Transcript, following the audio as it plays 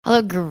I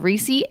look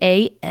greasy Why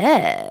you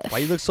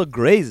AF. look so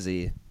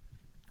crazy?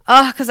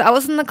 Because I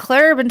was in the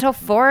club until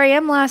 4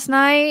 a.m. last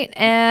night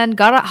and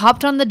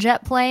hopped on the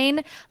jet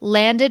plane,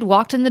 landed,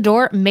 walked in the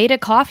door, made a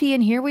coffee,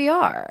 and here we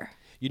are.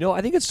 You know,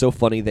 I think it's so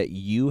funny that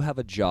you have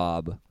a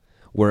job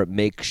where it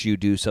makes you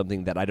do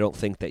something that I don't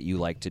think that you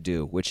like to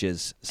do, which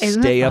is Isn't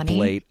it stay up funny?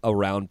 late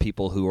around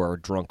people who are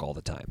drunk all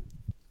the time.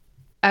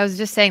 I was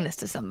just saying this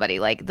to somebody.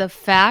 Like, the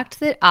fact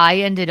that I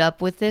ended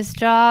up with this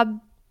job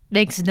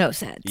makes no Yeah,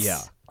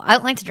 sense. I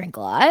don't like to drink a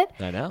lot.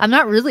 I know. I'm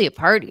not really a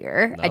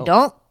partier. I No.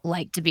 don't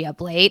like to be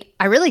up late.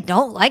 I really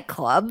don't like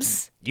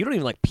clubs. You don't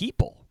even like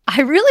people.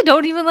 I really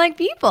don't even like No.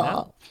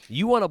 people.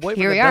 You want a boyfriend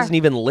Here that we are. doesn't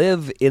even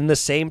live in the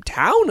same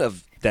town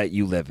of that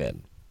you live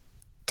in.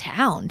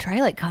 Town. Try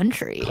like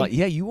country.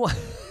 Yeah, you want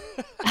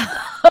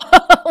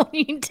What do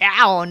you mean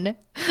town?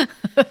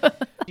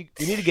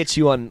 we need to get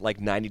you on like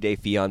 90 Day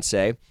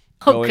Fiancé.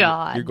 Oh You're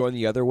God. going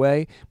the other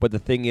way, but the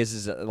thing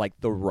is like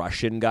the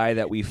Russian guy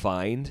that we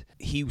find,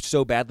 he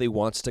so badly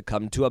wants to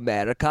come to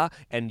America,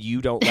 and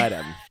you don't let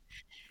him.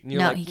 And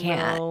you're No, like, he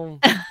can't. no,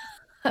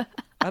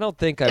 I don't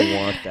think I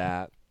want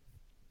that.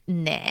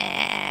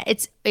 Nah.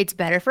 It's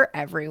better for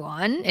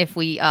everyone if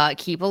we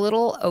keep a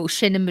little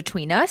ocean in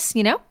between us,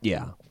 you know?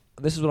 Yeah,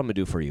 this is what I'm gonna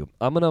do for you.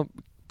 I'm gonna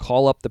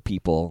call up the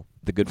people,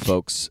 the good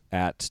folks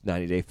at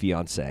 90 Day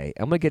Fiancé.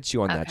 I'm gonna get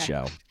you on that Okay.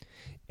 show.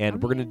 And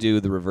we're going to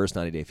do the reverse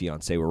 90 Day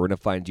Fiancé where we're going to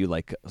find you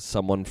like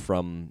someone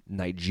from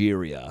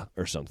Nigeria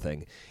or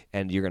something.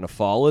 And you're going to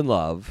fall in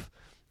love.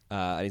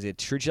 And he's going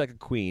to treat you like a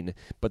queen.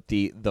 But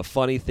the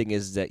funny thing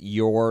is that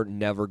you're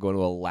never going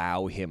to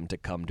allow him to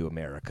come to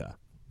America.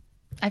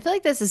 I feel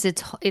like this is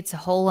it's a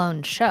whole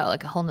own show,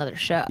 like a whole nother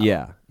show.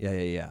 Yeah. Yeah, yeah,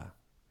 yeah.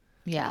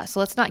 Yeah,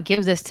 so let's not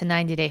give this to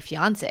 90 Day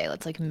Fiance.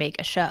 Let's like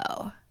make a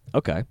show,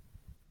 Okay.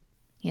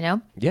 you know?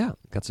 Yeah,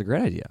 that's a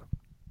great idea.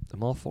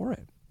 I'm all for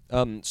it.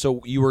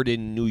 So you were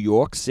in New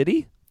York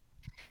City?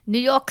 New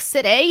York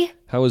City.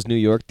 How is New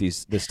York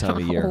this time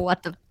of year?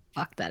 What the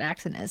fuck that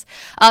accent is.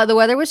 The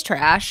weather was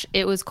trash.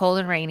 It was cold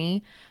and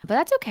rainy, but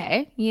that's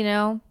okay. You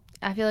know,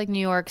 I feel like New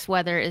York's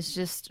weather is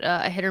just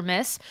a hit or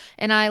miss.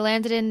 And I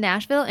landed in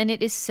Nashville and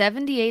it is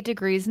 78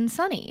 degrees and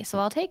sunny. So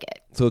I'll take it.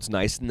 So it's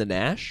nice in the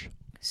Nash?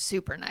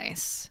 Super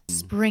nice.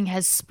 Spring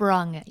has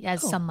sprung,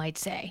 as some might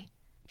say.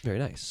 Very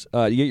nice.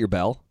 You get your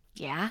bell?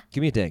 Yeah.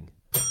 Give me a ding.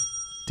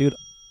 Dude,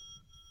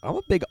 I'm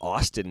a big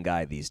Austin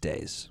guy these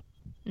days.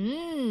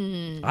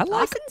 I like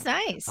Austin's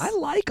nice. I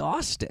like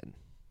Austin.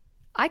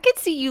 I could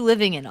see you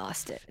living in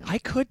Austin. I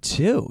could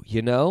too,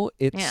 you know?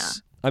 It's Yeah.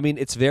 I mean,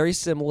 it's very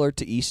similar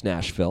to East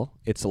Nashville.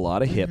 It's a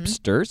lot of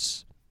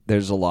hipsters.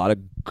 There's a lot of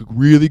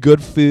really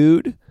good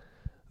food.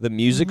 The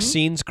music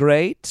scene's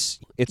great.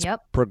 It's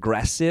Yep.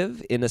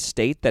 progressive in a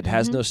state that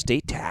has no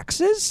state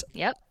taxes.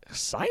 Yep.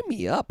 Sign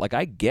me up. Like,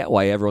 I get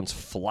why everyone's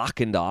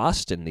flocking to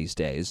Austin these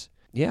days.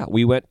 Yeah,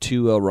 we went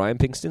to Ryan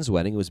Pinkston's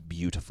wedding. It was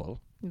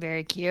beautiful.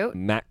 Very cute.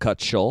 Matt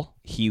Cutchell,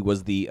 he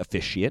was the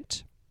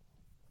officiant.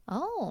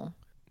 Oh.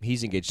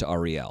 He's engaged to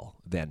Ariel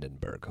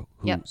Vandenberg,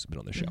 who's Yep. been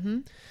on the show.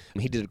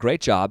 He did a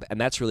great job, and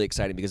that's really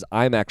exciting because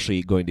I'm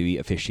actually going to be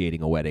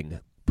officiating a wedding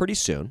pretty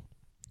soon.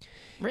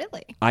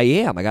 Really? I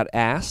am. I got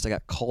asked. I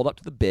got called up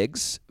to the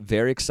bigs.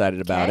 Very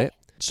excited about Okay. it.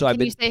 So I've Can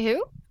been. you say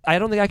who? I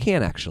don't think I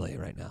can actually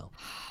right now.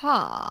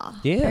 Huh.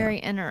 Yeah. Very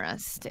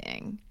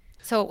interesting.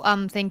 So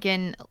I'm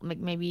thinking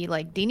maybe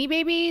like Deanie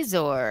Babies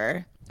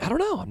or I don't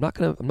know. I'm not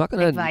gonna. I'm not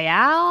gonna.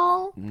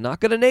 Vial. I'm not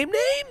gonna name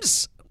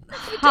names.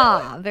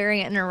 Huh.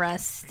 Very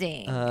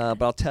interesting.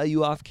 But I'll tell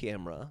you off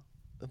camera.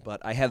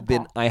 But I have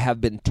been. I have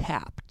been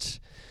tapped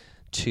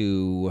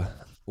to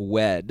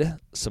wed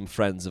some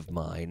friends of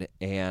mine,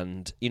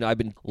 and I've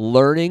been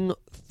learning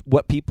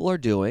what people are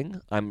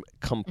doing. I'm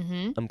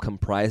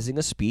comprising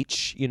a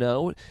speech.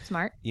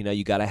 Smart.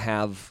 You got to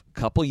have a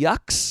couple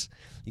yucks.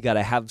 You got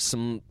to have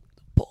some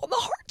pull on the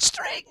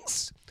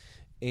heartstrings.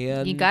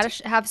 And You gotta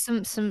have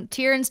some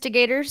tear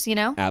instigators, you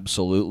know.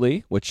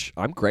 absolutely, which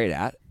I'm great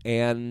at.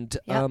 And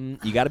Yep.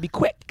 you got to be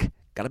quick.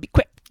 Got to be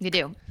quick. You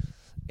do.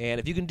 And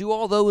if you can do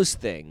all those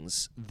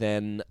things,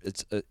 then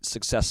it's a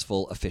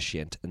successful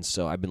officiant. And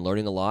so I've been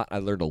learning a lot. I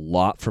learned a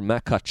lot from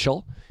Matt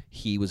Cutchell.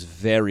 He was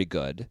very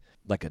good,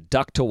 like a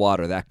duck to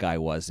water. That guy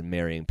was in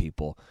marrying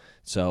people.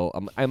 So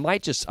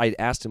I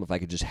asked him if I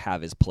could just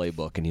have his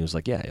playbook, and he was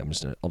like, "Yeah,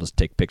 I'll just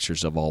take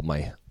pictures of all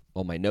my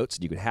notes,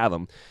 and you could have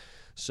them."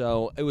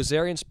 So it was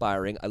very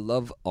inspiring. I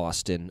love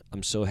Austin.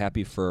 I'm so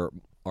happy for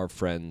our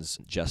friends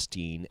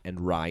Justine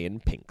and Ryan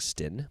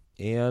Pinkston,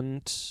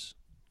 and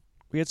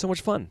we had so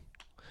much fun.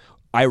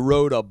 I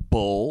rode a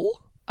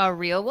bull. A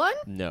real one?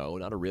 No,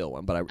 not a real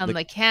one, but A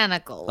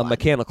mechanical a one.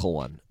 mechanical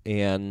one.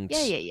 And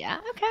Yeah.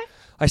 Okay.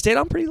 I stayed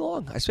on pretty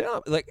long. I stayed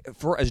on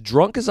for as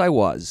drunk as I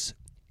was,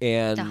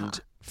 and Uh-huh.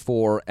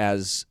 for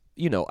as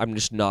I'm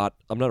not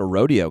a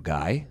rodeo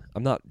guy.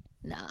 I'm not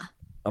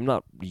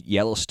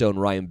Yellowstone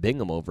Ryan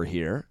Bingham over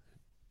here.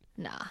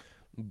 Nah.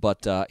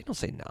 But you don't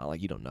say nah,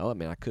 like you don't know. I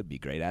mean, I could be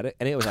great at it.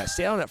 And anyways, I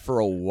stayed on it for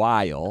a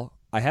while.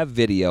 I have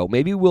video.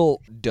 Maybe we'll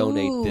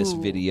donate this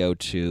Ooh. video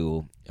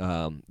to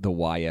the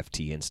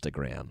YFT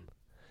Instagram.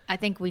 I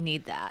think we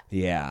need that.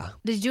 Yeah.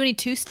 Did you do any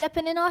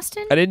two-stepping in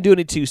Austin? I didn't do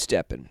any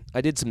two-stepping.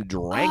 I did some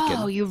drinking.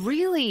 Oh, you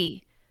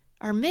really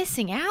are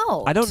missing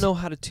out. I don't know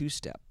how to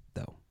two-step,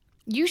 though.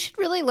 You should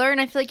really learn.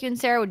 I feel like you and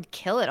Sarah would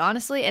kill it,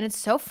 honestly, and it's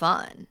so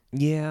fun.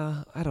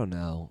 Yeah, I don't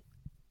know.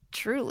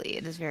 Truly,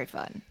 it is very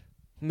fun.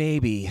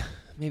 Maybe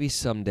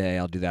someday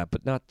I'll do that,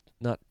 but not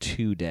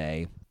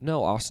today.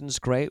 No, Austin's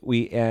great.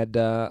 We had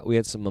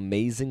some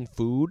amazing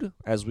food,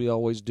 as we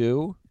always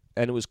do,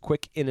 and it was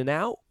quick in and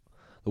out.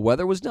 The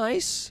weather was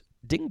nice.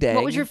 Ding dang.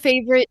 What was your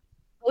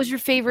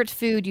favorite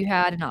food you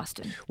had in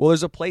Austin? Well,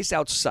 there's a place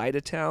outside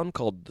of town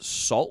called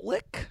Salt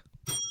Lick.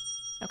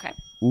 Okay.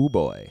 Ooh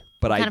boy.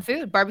 But What kind of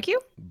food? Barbecue?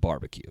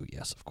 Barbecue,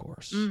 yes, of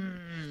course.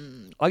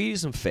 I'll give you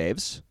some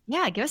faves.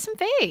 Yeah, give us some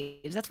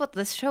faves. That's what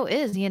this show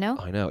is, you know?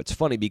 I know. It's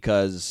funny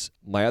because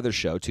my other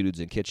show, Two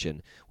Dudes in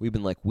Kitchen, we've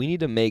been like, we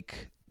need to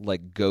make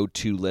like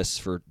go-to lists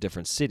for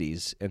different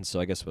cities. And so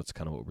I guess that's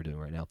kind of what we're doing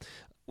right now.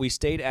 We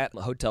stayed at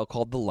a hotel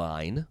called The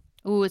Line.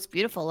 Ooh, it's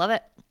beautiful. Love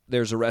it.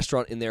 There's a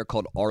restaurant in there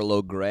called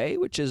Arlo Gray,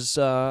 which is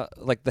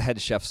like the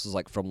head chef's is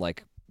like from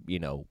like,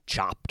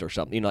 Chopped or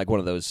something, like one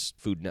of those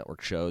Food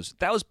Network shows.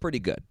 That was pretty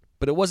good,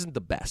 but it wasn't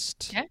the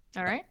best. Okay.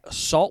 All right.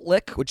 Salt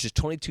Lick, which is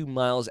 22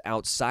 miles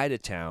outside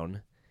of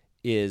town,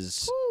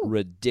 is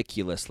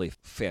ridiculously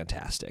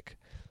fantastic.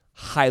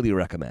 Highly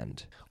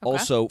recommend. Okay.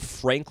 Also,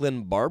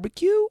 Franklin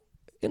Barbecue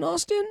in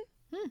Austin.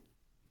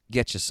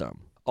 Get you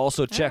some.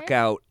 Also, check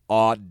out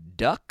Odd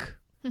Duck,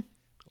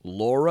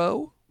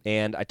 Loro,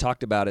 and I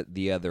talked about it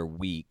the other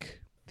week,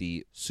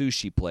 the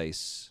sushi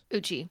place,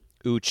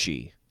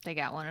 Uchi. They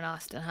got one in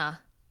Austin, huh?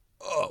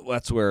 Oh,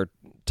 that's where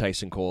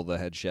Tyson Cole, the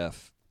head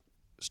chef,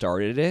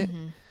 started it.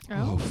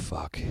 Oh. Oh,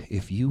 fuck.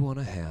 If you want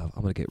to have...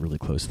 I'm going to get really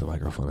close to the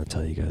microphone and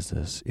tell you guys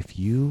this. If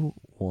you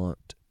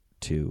want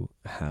to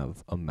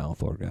have a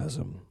mouth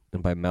orgasm,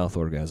 and by mouth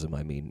orgasm,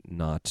 I mean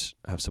not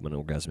have someone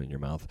orgasm in your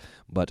mouth,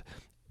 but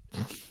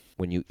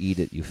when you eat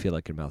it, you feel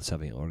like your mouth's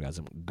having an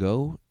orgasm,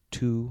 go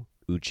to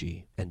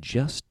Uchi and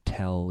just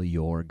tell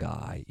your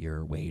guy,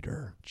 your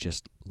waiter,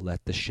 just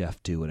let the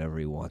chef do whatever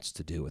he wants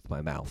to do with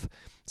my mouth.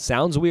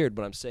 Sounds weird,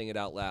 but I'm saying it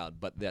out loud,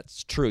 but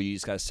that's true. You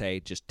just got to say,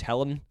 just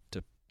tell him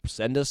to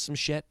send us some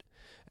shit,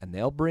 and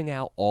they'll bring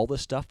out all the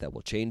stuff that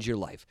will change your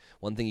life.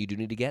 One thing you do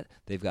need to get,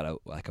 they've got a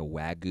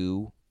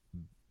Wagyu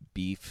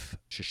beef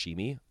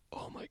sashimi.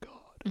 Oh, my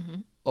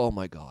God. Oh,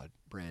 my God,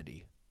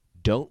 Brandy.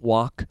 Don't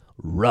walk,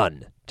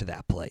 run to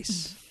that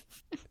place.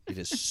 It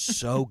is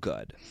so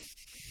good.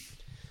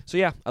 So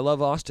yeah, I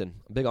love Austin.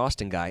 I'm a big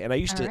Austin guy, and I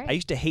used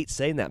to hate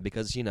saying that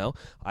because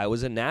I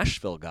was a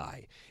Nashville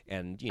guy,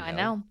 and I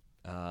know.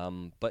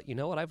 But you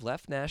know what? I've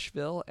left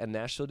Nashville, and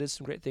Nashville did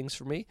some great things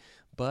for me.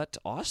 But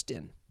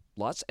Austin,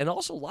 lots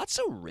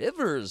of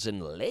rivers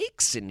and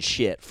lakes and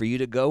shit for you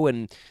to go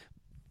and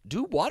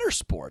do water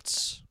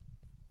sports.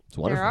 It's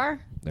wonderful.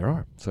 There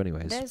are. So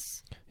anyways, It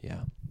is.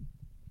 yeah.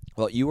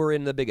 Well, you were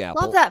in the Big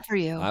Apple. Love that for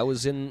you. I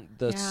was in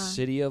the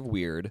city of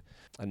weird.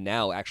 And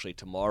now, actually,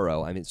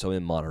 tomorrow, so I'm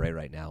in Monterey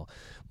right now,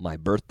 my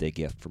birthday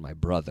gift for my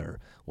brother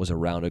was a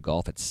round of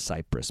golf at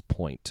Cypress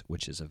Point,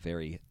 which is a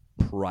very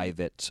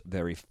private,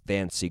 very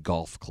fancy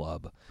golf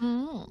club.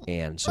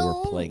 And so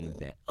we're playing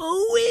that.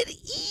 Oh, it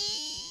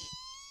is.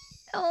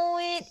 Oh,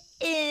 it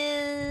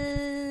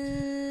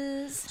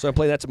is. So I'm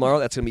playing that tomorrow.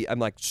 That's going to be, I'm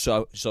like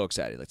so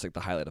excited. It's like the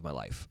highlight of my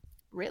life.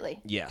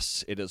 Really?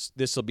 Yes, it is.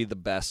 This will be the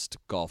best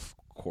golf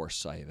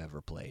course I have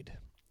ever played.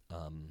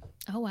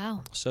 Oh,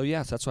 wow. So,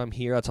 yes, that's why I'm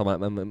here. That's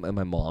I'm in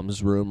my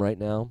mom's room right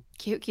now.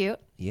 Cute.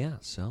 Yeah,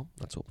 so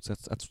that's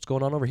what's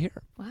going on over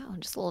here. Wow,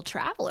 just a little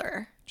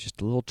traveler.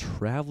 Just a little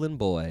traveling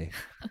boy.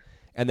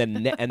 And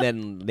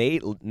then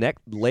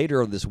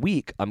later this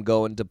week, I'm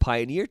going to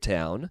Pioneer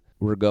Town.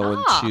 We're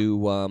going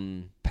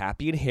to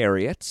Pappy and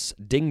Harriet's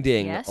Ding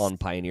Ding on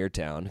Pioneer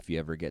Town. If you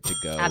ever get to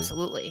go,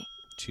 absolutely,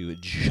 to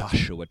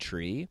Joshua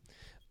Tree.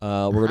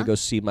 We're going to go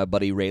see my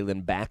buddy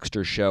Raylan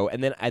Baxter show,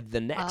 and then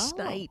the next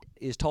night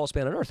is Tallest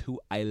Man on Earth, who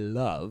I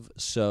love.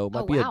 So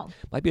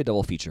might be a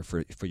double feature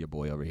for your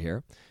boy over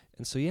here.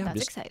 And so yeah,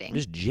 that's exciting. I'm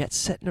just jet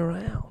setting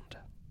around.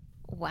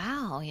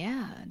 Wow,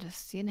 yeah,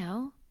 just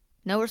no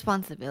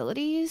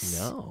responsibilities.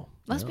 No,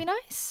 must be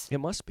nice. It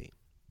must be.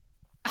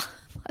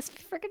 Must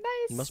be freaking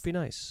nice. It must be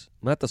nice.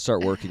 I'm gonna have to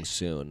start working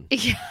soon.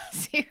 Yeah,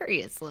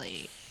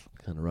 seriously.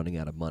 Kind of running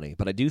out of money,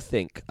 but I do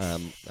think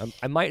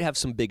I might have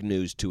some big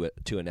news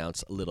to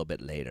announce a little bit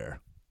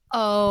later.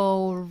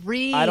 Oh,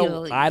 really?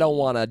 I don't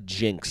want to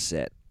jinx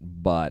it,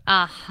 but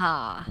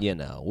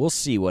we'll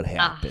see what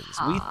happens.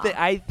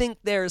 I think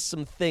there's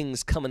some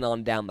things coming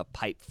on down the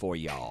pipe for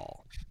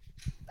y'all.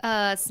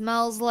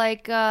 Smells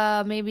like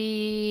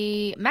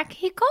maybe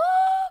Mexico.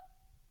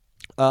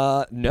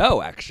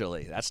 No,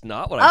 actually, that's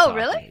not what I'm talking. Oh,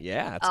 really?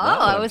 Yeah, that's not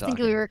what I was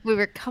thinking we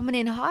were coming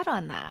in hot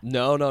on that.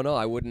 No,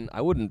 I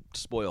wouldn't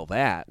spoil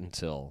that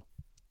until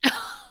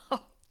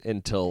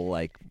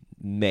like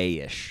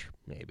May-ish,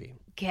 maybe.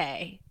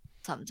 Okay,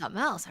 something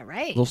else. All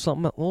right. Little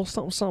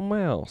something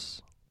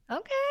else.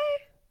 Okay.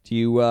 Do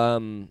you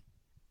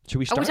should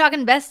we start? Are we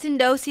talking Best in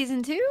Dough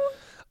season 2?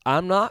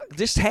 I'm not.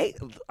 Just hey,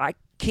 I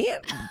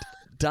can't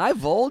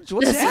divulge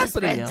what's The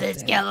happening suspense out is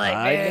there. killing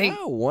I me.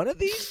 know. One of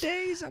these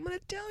days, I'm going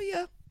to tell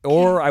you.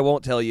 Or I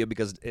won't tell you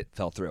because it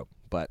fell through.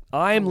 But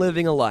I'm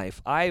living a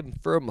life. I'm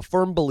a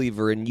firm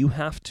believer, and you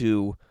have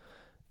to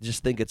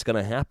just think it's going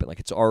to happen. Like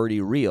it's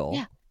already real.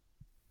 Yeah.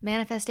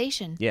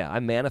 Manifestation. Yeah,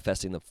 I'm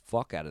manifesting the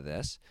fuck out of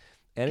this.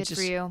 And Good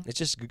for you.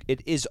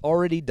 It is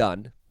already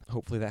done.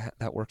 Hopefully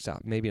that works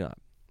out. Maybe not.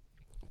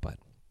 But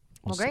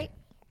we'll see. Great.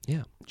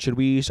 Yeah. Should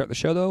we start the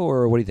show, though,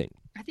 or what do you think?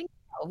 I think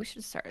we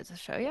should start the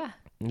show, yeah.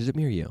 Is it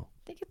me or you?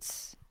 I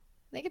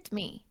think it's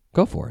me.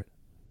 Go for it.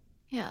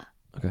 Yeah.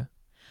 Okay.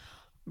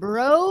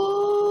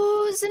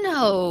 Bros and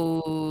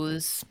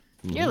hoes.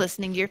 You're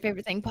listening to Your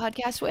Favorite Thing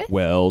podcast with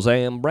Wells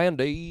and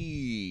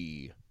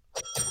Brandy.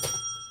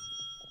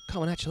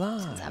 Coming at you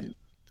live. I'm the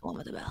one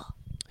with the bell.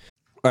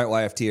 All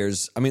right,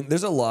 YFTers. I mean,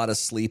 there's a lot of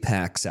sleep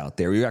hacks out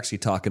there. We were actually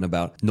talking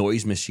about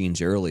noise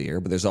machines earlier,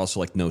 but there's also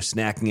like no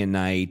snacking at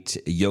night,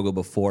 yoga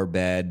before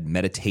bed,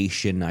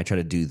 meditation. I try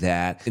to do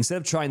that. Instead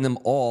of trying them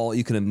all,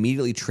 you can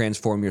immediately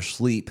transform your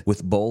sleep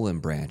with Boll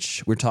and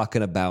Branch. We're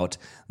talking about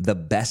the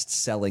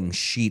best-selling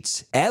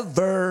sheets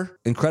ever.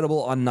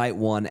 Incredible on night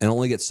one and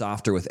only get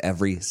softer with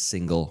every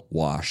single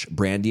wash.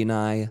 Brandy and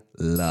I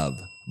love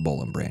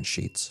Boll and Branch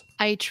sheets.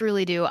 I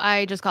truly do.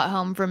 I just got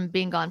home from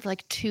being gone for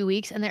like 2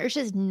 weeks, and there's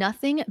just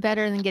nothing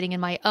better than getting in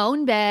my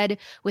own bed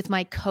with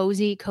my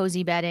cozy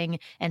bedding.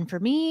 And for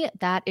me,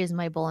 that is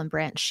my Boll and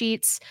Branch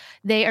sheets.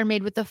 They are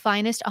made with the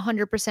finest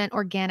 100%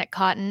 organic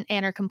cotton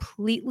and are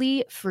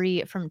completely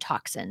free from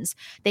toxins.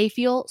 They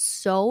feel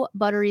so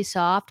buttery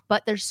soft,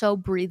 but they're so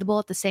breathable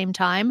at the same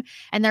time.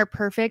 And they're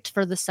perfect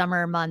for the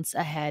summer months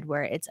ahead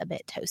where it's a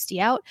bit toasty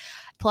out.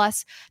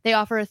 Plus, they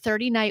offer a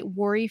 30-night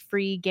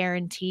worry-free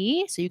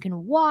guarantee, so you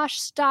can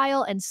wash, style,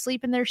 and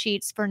sleep in their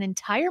sheets for an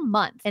entire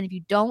month. And if you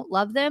don't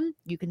love them,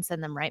 you can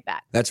send them right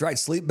back. That's right.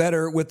 Sleep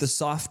better with the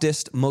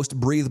softest, most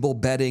breathable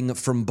bedding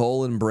from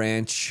Boll and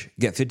Branch.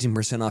 Get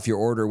 15% off your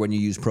order when you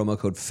use promo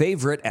code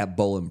FAVORITE at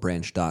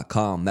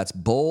bollandbranch.com. That's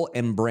Boll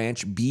and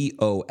Branch,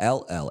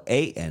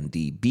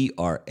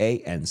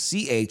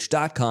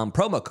 BOLLANDBRANCH.com.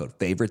 Promo code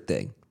FAVORITE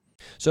thing.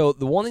 So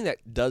the one thing that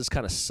does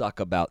kind of suck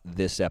about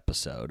this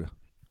episode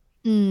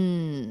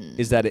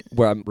is that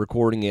where I'm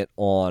recording it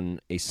on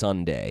a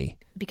Sunday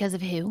Because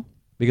of who?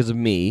 because of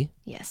me,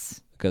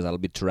 Yes. because I'll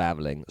be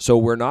traveling. So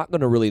we're not going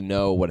to really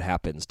know what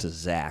happens to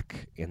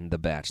Zach in the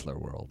Bachelor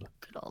world.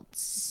 Good old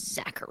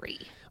Zachary.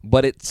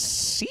 But it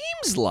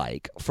seems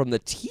like from the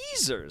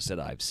teasers that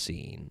I've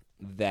seen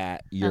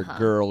that your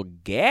girl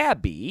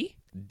Gabby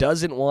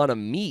doesn't want to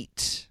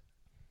meet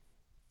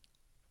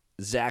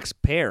Zach's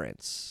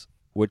parents,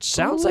 which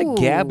sounds like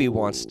Gabby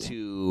wants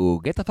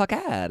to get the fuck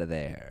out of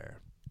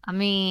there. I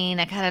mean,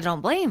 I kind of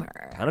don't blame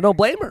her. Kind of don't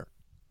blame her.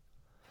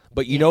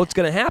 But you know what's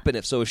going to happen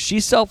if she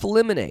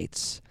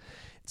self-eliminates.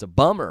 It's a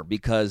bummer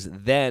because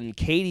then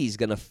Katie's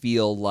going to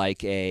feel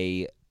like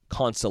a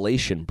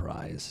consolation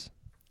prize.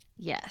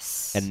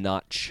 Yes. And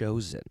not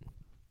chosen.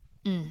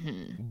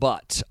 Mm-hmm.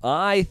 But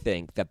I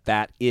think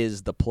that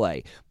is the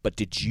play. But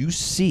did you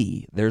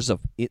see there's an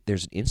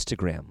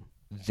Instagram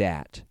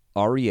that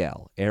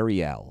Ariel,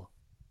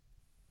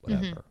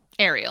 whatever.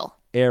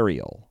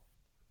 Ariel.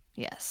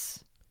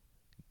 Yes.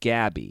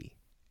 Gabby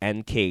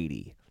and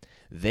Katie,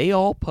 they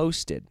all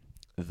posted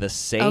the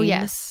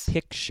same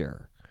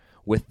picture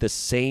with the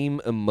same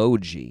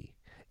emoji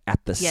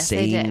at the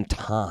same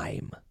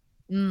time.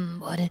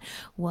 What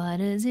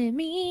does it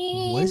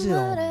mean? What does it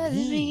all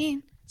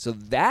mean? So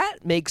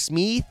that makes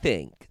me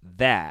think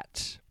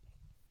that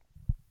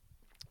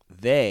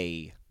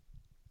they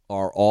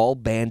are all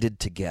banded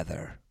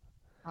together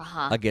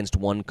against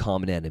one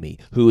common enemy.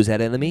 Who is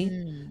that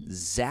enemy?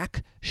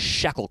 Zach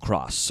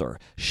Shackelcrosser.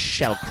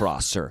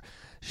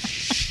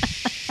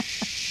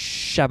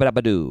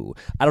 Shabadabadoo.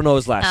 I don't know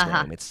his last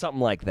name. It's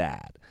something like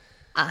that.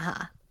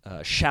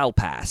 Shall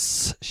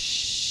pass.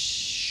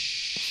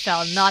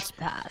 Shall not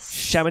pass.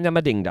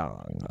 Shamanama ding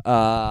dong.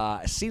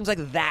 Seems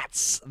like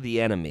that's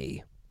the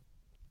enemy.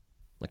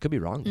 I could be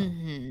wrong, though.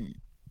 Mm-hmm.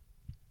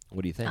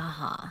 What do you think?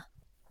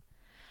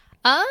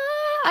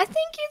 I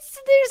think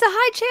there's a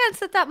high chance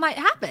that might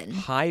happen.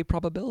 High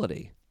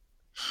probability.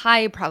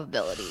 High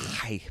probability.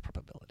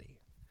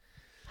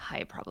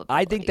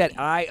 I think that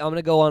I'm going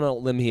to go on a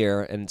limb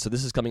here, and so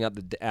this is coming up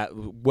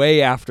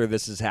way after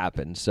this has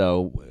happened,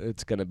 so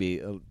it's going to be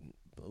a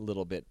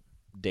little bit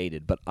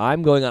dated. But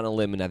I'm going on a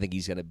limb, and I think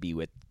he's going to be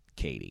with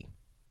Katie.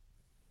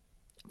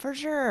 For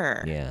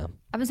sure. Yeah.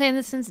 I've been saying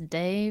this since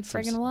day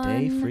freaking one.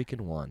 Day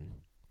freaking one.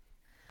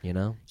 You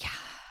know? Yeah.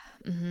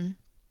 Mm-hmm.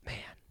 Man.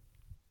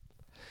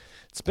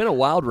 It's been a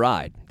wild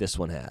ride, this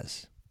one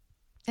has.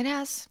 It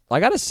has. I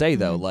got to say,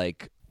 though,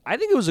 I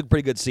think it was a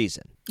pretty good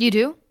season. You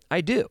do?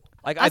 I do.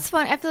 That's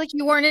fun. I feel like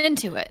you weren't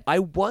into it. I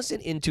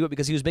wasn't into it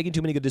because he was making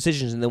too many good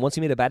decisions, and then once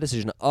he made a bad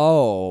decision,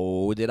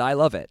 oh, did I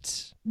love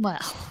it. Well.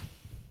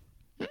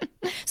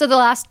 So the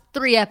last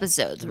 3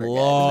 episodes were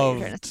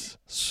good.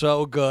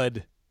 So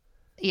good.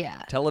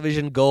 Yeah.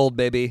 Television gold,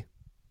 baby.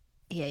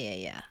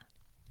 Yeah.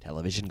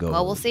 Television gold.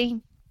 Well, we'll see.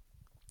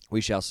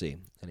 We shall see.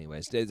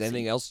 Anyways, is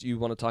anything else you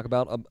want to talk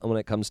about when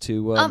it comes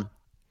to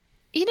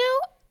You know,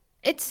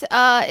 it's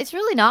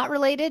really not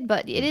related,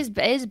 but it is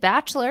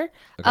Bachelor.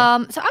 So I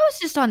was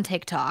just on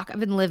TikTok. I've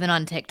been living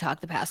on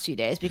TikTok the past few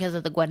days because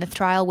of the Gwyneth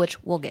trial,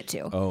 which we'll get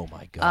to. Oh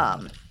my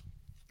god.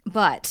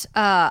 But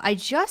I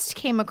just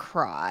came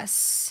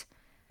across.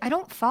 I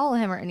don't follow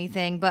him or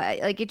anything, but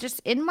like it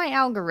just in my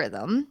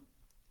algorithm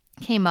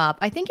came up.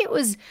 I think it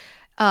was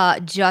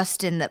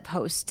Justin that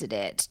posted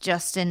it.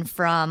 Justin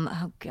from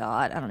oh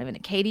god, I don't even know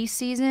Katie's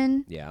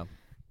season. Yeah.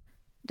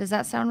 Does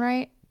that sound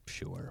right?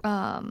 Sure.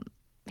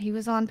 He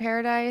was on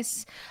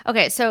Paradise.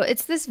 Okay, so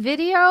it's this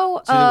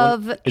video So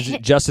of is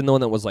it Justin the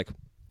one that was like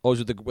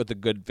always with the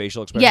good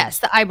facial expression? yes,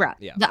 the eyebrow,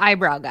 Yeah. the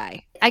eyebrow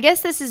guy. I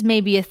guess this is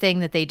maybe a thing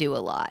that they do a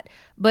lot.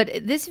 But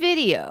this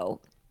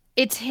video,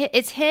 it's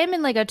him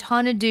and like a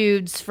ton of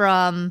dudes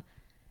from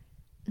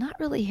not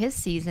really his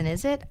season,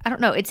 is it? I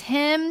don't know. It's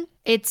him.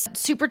 It's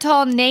super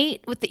tall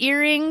Nate with the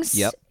earrings.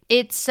 Yep.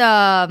 It's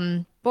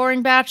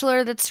boring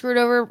bachelor that screwed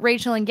over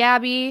Rachel and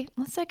Gabby.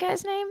 What's that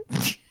guy's name?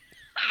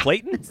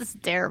 Clayton? This is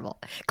terrible.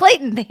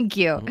 Clayton, thank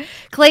you.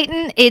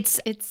 Clayton, it's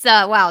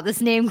wow,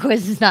 this name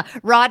quiz is not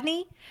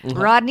Rodney.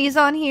 Rodney's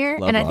on here.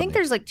 Love and I Rodney. think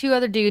there's like two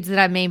other dudes that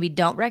I maybe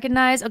don't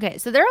recognize. Okay,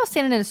 so they're all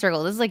standing in a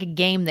circle. This is like a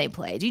game they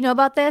play. Do you know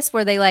about this?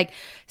 Where they like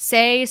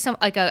say some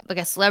like a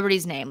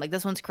celebrity's name. Like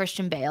this one's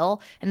Christian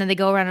Bale, and then they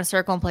go around in a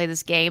circle and play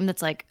this game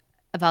that's like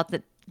about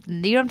the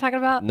you know what I'm talking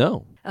about?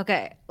 No.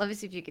 Okay, let me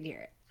see if you can hear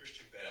it.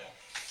 Christian Bale.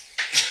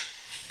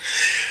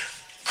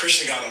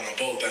 Christian got on a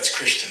boat. That's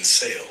Christian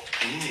sail.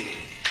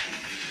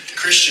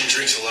 Christian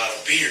drinks a lot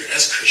of beer.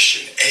 That's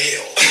Christian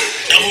ale.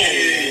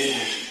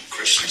 Oh.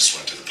 Christian just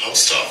went to the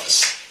post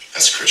office.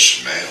 That's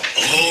Christian mail.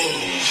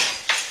 Oh.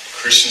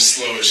 Christian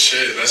slow as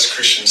shit. That's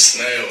Christian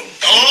snail.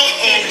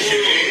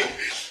 Oh.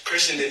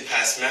 Christian didn't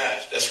pass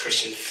math. That's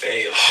Christian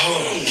fail.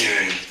 Oh.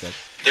 Okay.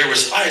 There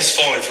was ice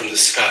falling from the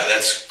sky.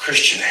 That's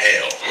Christian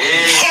hail.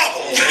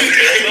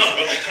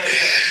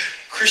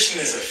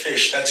 Christian is a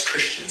fish. That's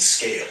Christian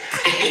scale.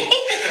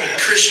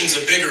 Christian's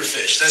a bigger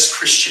fish. That's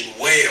Christian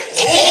whale.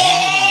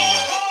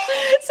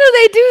 So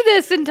they do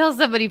this until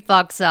somebody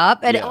fucks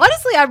up. And Yeah.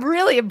 honestly, I'm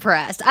really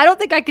impressed. I don't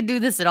think I could do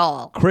this at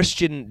all.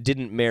 Christian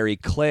didn't marry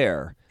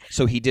Claire,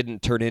 so he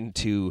didn't turn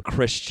into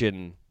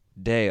Christian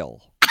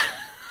Dale.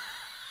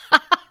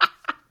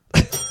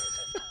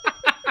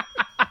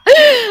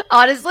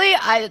 Honestly,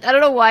 I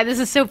don't know why this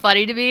is so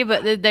funny to me,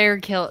 but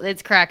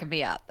it's cracking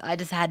me up. I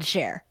just had to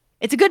share.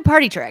 It's a good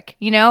party trick,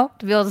 you know,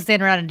 to be able to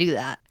stand around and do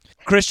that.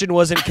 Christian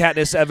wasn't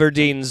Katniss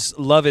Everdeen's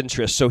love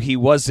interest, so he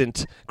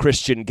wasn't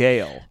Christian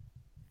Gale.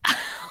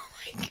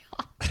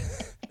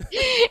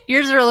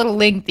 Yours are a little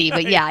lengthy,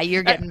 but yeah,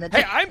 you're getting the.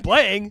 Hey, I'm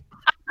playing.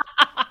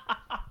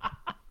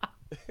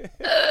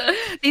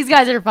 These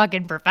guys are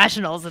fucking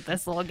professionals at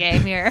this little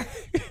game here.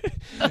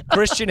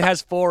 Christian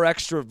has 4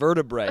 extra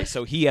vertebrae,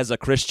 so he has a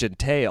Christian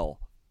tail.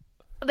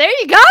 There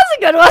you go. That's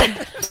a good one.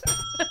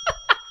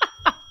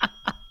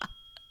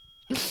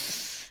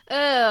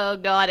 Oh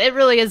god, it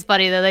really is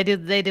funny though. They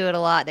do it a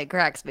lot, and it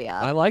cracks me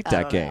up. I like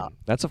that don't game. know.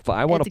 That's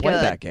I want to It's play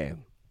good. that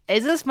game.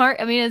 Is it smart?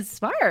 I mean, it's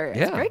smart.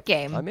 It's a great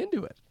game. I'm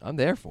into it. I'm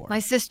there for it. My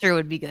sister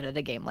would be good at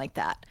a game like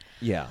that.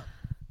 Yeah.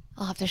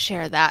 I'll have to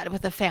share that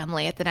with the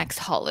family at the next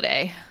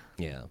holiday.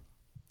 Yeah.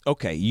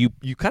 Okay, you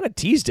kind of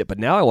teased it, but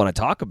now I want to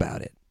talk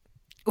about it.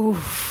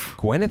 Oof.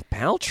 Gwyneth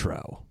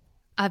Paltrow.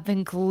 I've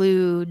been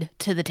glued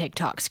to the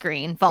TikTok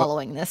screen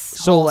following this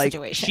So whole like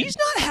situation. she's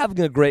not having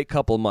a great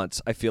couple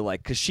months, I feel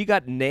like, cuz she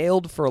got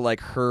nailed for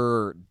like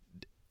her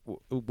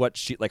what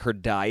she like her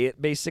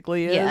diet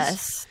basically is.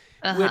 Yes.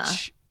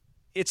 Which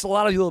it's a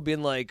lot of people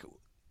being like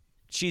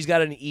she's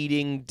got an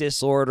eating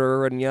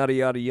disorder and yada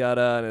yada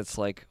yada, and it's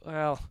like,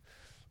 well,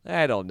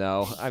 I don't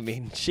know. I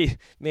mean, she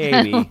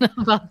maybe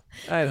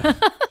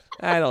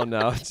I don't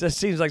know. It just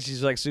seems like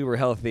she's like super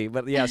healthy,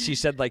 but yeah, she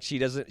said like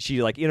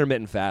she like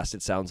intermittent fast.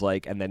 It sounds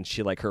like, and then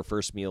she like her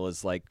first meal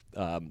is like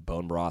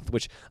bone broth,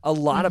 which a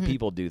lot of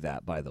people do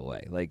that, by the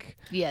way. Like,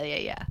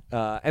 Yeah.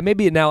 and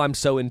maybe now I'm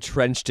so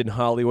entrenched in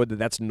Hollywood that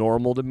that's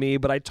normal to me,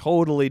 but I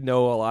totally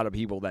know a lot of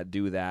people that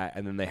do that,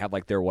 and then they have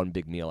like their one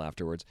big meal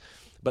afterwards.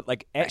 But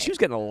like, she was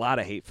getting a lot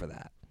of hate for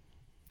that.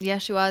 Yeah,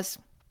 she was.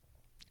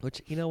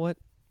 Which, you know what?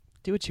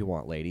 Do what you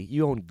want, lady.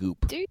 You own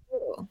Goop. Do you?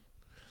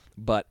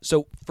 But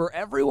so for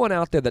everyone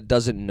out there that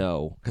doesn't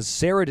know, because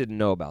Sarah didn't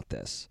know about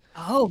this.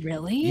 Oh,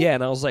 really? Yeah,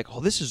 and I was like, oh,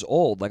 this is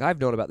old. Like, I've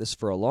known about this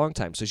for a long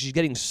time. So she's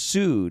getting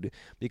sued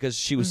because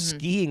she was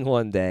skiing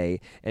one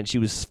day and she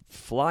was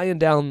flying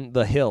down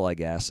the hill, I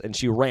guess, and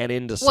she ran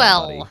into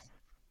somebody. Well,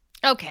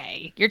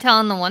 okay. You're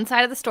telling the one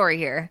side of the story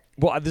here.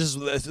 Well, this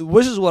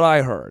is what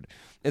I heard,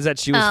 is that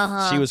she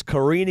was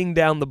careening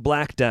down the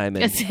Black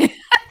Diamond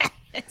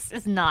This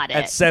is not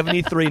at it.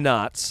 73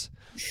 knots.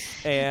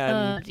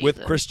 And Jesus.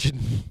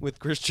 with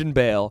Christian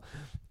Bale,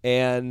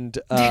 and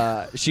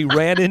she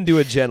ran into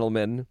a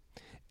gentleman,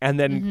 and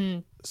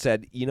then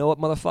said, "You know what,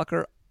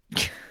 motherfucker?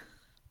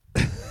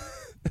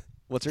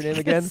 What's her name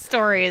again? This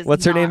story is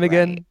What's her not name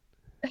again?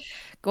 right.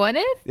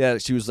 Gwyneth? Yeah,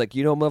 she was like,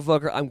 "You know,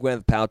 motherfucker, I'm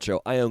Gwyneth Paltrow.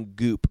 I own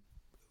Goop.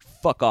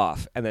 Fuck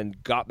off." And then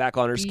got back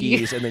on her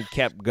skis and then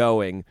kept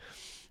going.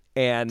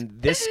 and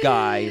this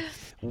guy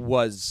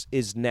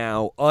is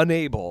now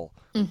unable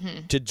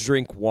to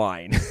drink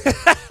wine.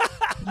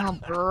 Oh,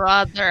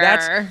 brother.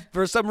 That's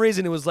for some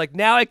reason it was like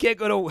now I can't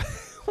go to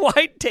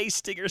wine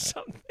tasting or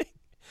something.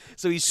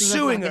 So he's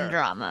suing her.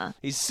 Drama.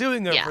 He's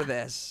suing her for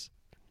this.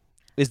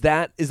 Is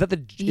that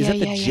the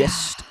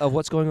gist of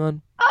what's going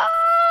on?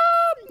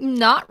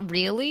 Not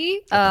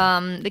really.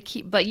 The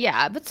key,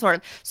 but sort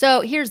of. So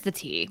here's the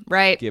tea,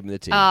 right? Give me the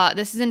tea.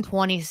 This is in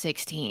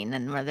 2016,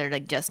 and where they're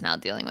like just now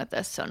dealing with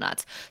this. So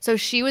nuts. So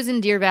she was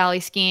in Deer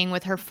Valley skiing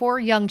with her 4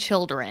 young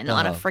children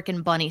on a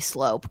freaking bunny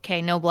slope.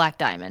 Okay, no black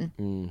diamond.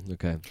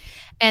 Okay.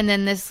 And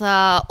then this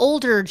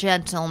older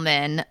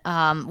gentleman,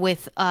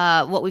 with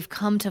what we've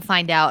come to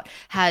find out,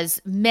 has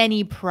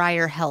many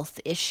prior health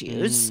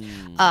issues,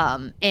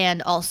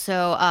 and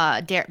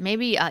also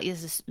maybe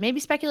this is maybe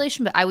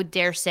speculation, but I would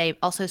dare say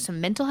also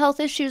some mental health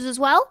issues as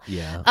well.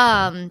 Yeah.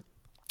 A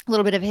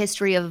little bit of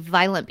history of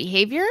violent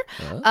behavior.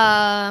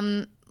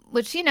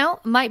 Which,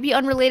 might be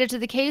unrelated to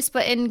the case,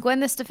 but in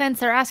Gwyneth's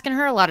defense, they're asking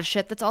her a lot of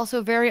shit that's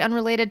also very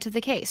unrelated to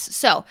the case.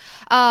 So,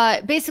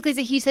 basically, it's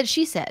a he said,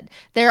 she said.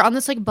 They're on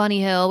this, like,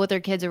 bunny hill with their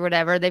kids or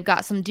whatever. They've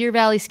got some Deer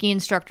Valley ski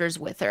instructors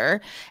with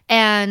her,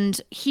 and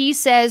he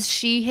says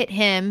she hit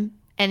him,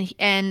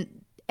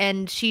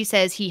 and she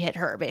says he hit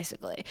her,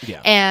 basically.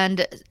 Yeah.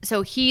 And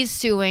so he's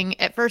suing.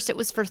 At first, it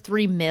was for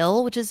 $3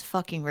 million, which is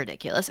fucking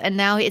ridiculous. And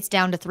now it's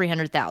down to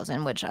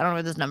 $300,000, which I don't know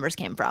where those numbers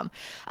came from.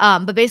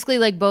 But basically,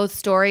 like, both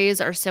stories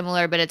are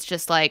similar, but it's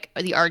just like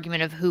the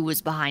argument of who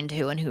was behind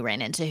who and who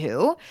ran into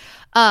who.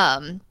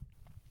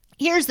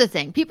 Here's the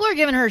thing. People are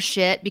giving her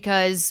shit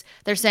because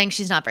they're saying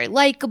she's not very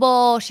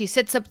likable. She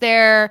sits up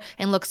there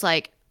and looks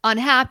like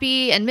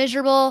unhappy and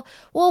miserable.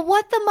 Well,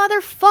 what the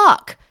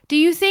motherfuck? Do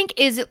you think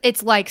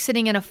it's like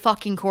sitting in a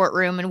fucking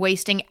courtroom and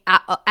wasting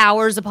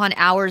hours upon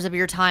hours of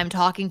your time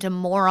talking to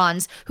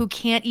morons who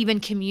can't even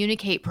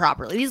communicate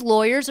properly? These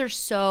lawyers are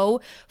so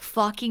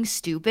fucking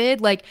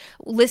stupid. Like,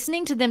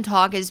 listening to them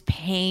talk is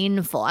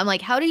painful. I'm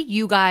like, how do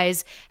you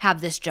guys have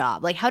this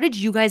job? Like, how did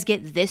you guys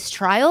get this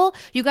trial?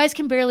 You guys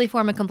can barely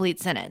form a complete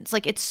sentence.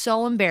 Like, it's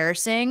so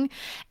embarrassing.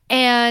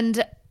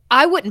 And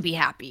I wouldn't be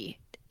happy.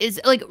 Is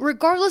like,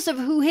 regardless of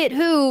who hit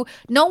who,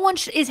 no one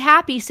is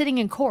happy sitting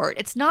in court.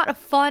 It's not a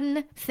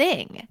fun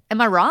thing. Am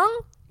I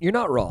wrong? You're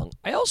not wrong.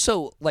 I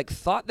also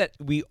thought that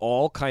we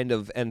all kind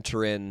of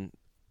enter in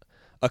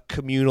a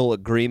communal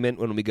agreement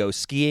when we go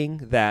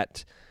skiing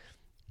that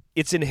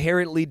it's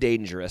inherently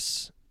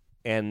dangerous.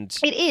 And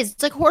it is.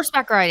 It's like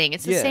horseback riding.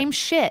 It's the same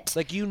shit.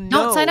 Like,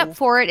 don't sign up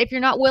for it if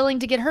you're not willing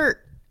to get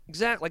hurt.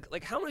 Exactly.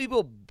 Like how many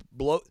people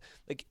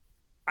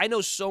I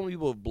know so many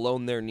people have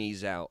blown their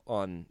knees out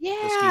on the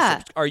ski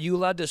slopes. Are you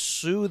allowed to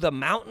sue the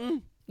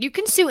mountain? You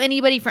can sue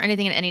anybody for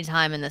anything at any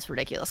time in this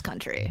ridiculous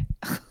country.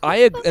 I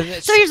agree.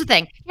 So here's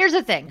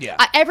the thing.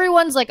 Yeah.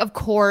 Everyone's like, of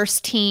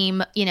course,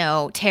 team,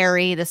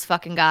 Terry, this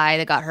fucking guy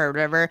that got hurt, or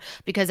whatever,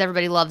 because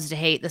everybody loves to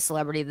hate the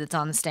celebrity that's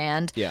on the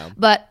stand. Yeah.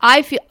 But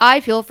I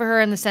feel for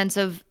her in the sense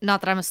of, not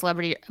that I'm a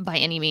celebrity by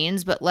any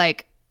means, but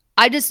like,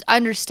 I just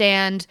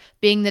understand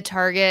being the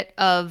target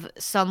of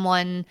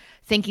someone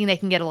thinking they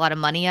can get a lot of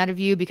money out of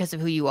you because of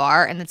who you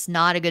are, and it's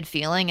not a good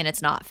feeling and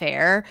it's not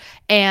fair.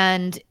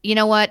 And you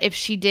know what? If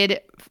she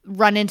did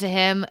run into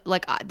him,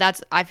 like,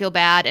 I feel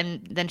bad,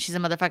 and then she's a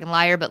motherfucking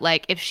liar. But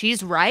like, if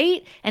she's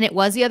right and it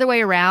was the other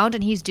way around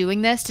and he's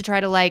doing this to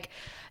try to like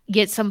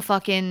get some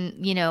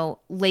fucking,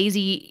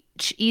 lazy,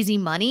 easy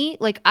money,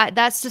 like,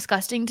 that's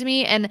disgusting to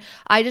me. And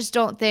I just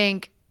don't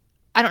think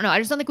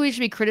we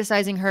should be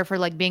criticizing her for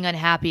like being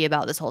unhappy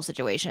about this whole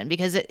situation,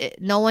 because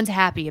no one's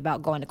happy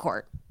about going to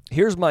court.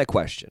 Here's my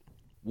question.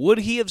 Would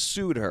he have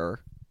sued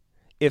her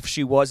if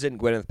she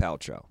wasn't Gwyneth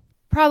Paltrow?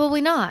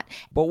 Probably not.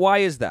 But why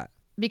is that?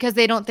 Because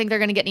they don't think they're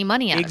going to get any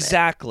money out of it.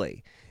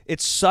 Exactly.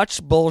 It's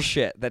such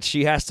bullshit that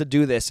she has to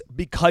do this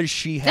because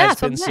she has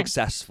been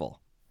successful.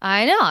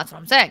 I know. That's what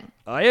I'm saying.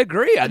 I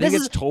agree. I think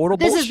it's total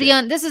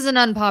bullshit. This is an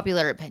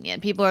unpopular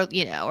opinion. People are,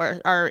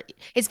 are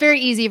it's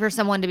very easy for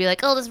someone to be like,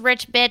 oh, this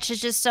rich bitch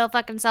is just so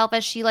fucking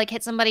selfish. She like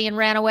hit somebody and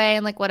ran away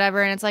and like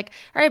whatever. And it's like,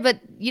 all right,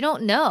 but you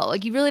don't know.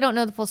 Like, you really don't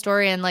know the full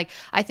story. And like,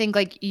 I think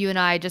like you and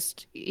I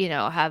just,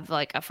 have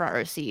like a front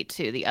row seat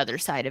to the other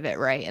side of it,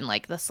 right? And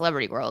like the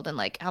celebrity world, and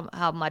like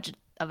how much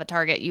of a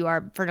target you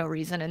are for no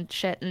reason and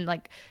shit, and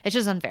like, it's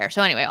just unfair.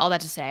 So anyway, all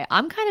that to say,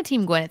 I'm kind of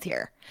team Gwyneth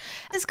here.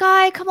 This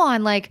guy, come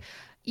on, like,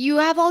 you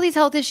have all these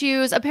health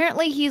issues.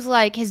 Apparently he's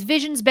like, his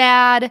vision's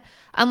bad.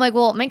 I'm like,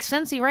 well, it makes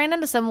sense he ran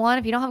into someone.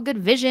 If you don't have good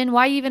vision,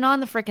 why are you even on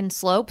the freaking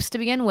slopes to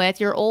begin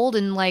with? You're old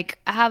and like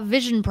have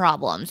vision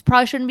problems.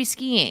 Probably shouldn't be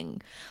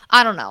skiing.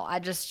 I don't know.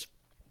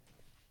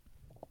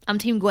 I'm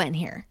team Gwen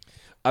here.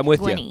 I'm with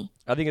Gwenny. you.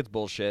 I think it's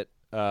bullshit.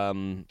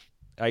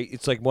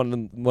 It's like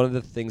one of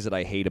the things that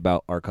I hate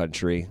about our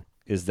country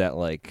is that,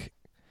 like,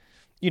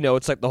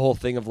 it's like the whole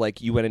thing of like,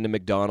 you went into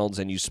McDonald's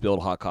and you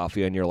spilled hot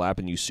coffee on your lap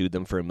and you sued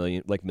them for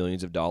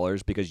millions of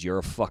dollars because you're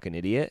a fucking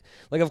idiot.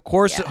 Like, of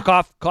course,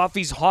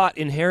 coffee's hot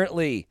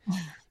inherently.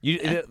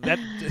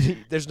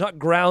 There's not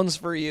grounds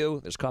for you.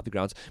 There's coffee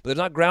grounds, but there's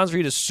not grounds for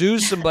you to sue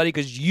somebody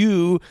because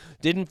you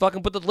didn't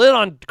fucking put the lid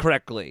on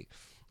correctly,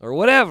 or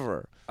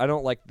whatever. I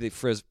don't like the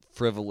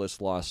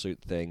frivolous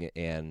lawsuit thing,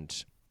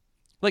 and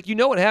like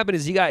what happened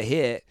is he got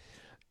hit,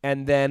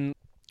 and then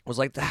was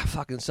like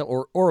fucking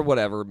or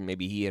whatever.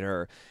 Maybe he hit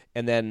her,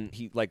 and then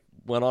he like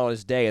went on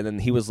his day, and then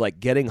he was like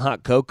getting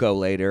hot cocoa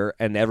later,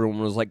 and everyone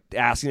was like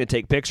asking to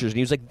take pictures, and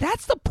he was like,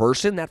 "That's the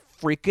person that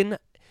freaking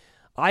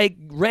I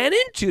ran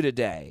into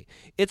today.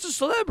 It's a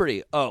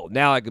celebrity. Oh,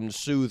 now I can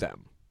sue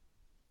them."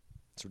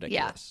 It's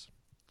ridiculous.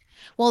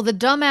 Well, the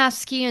dumbass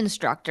ski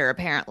instructor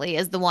apparently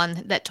is the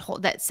one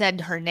that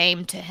said her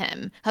name to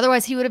him.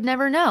 Otherwise, he would have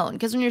never known.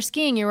 Because when you're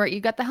skiing, you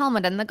got the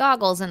helmet and the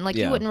goggles, and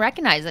you wouldn't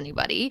recognize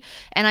anybody.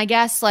 And I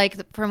guess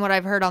from what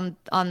I've heard on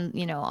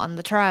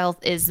the trial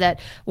is that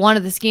one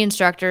of the ski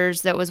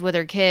instructors that was with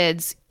her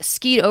kids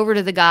skied over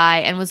to the guy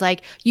and was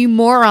like, "You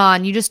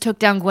moron! You just took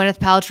down Gwyneth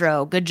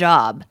Paltrow. Good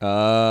job."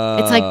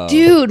 It's like,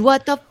 dude,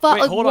 what the fuck?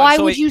 Wait, hold on. Why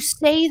So would you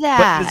say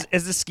that? But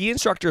as the ski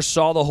instructor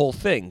saw the whole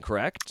thing,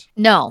 correct?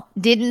 No,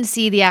 didn't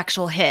see the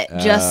actual hit.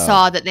 Just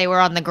saw that they were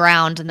on the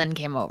ground and then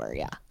came over.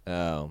 Yeah.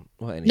 Oh.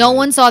 Well, anyway. No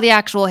one saw the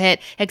actual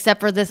hit except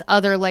for this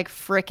other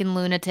frickin'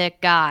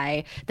 lunatic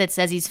guy that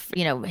says he's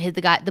hit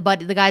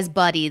the guy's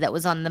buddy that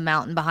was on the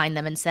mountain behind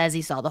them and says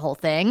he saw the whole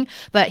thing.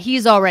 But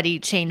he's already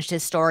changed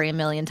his story a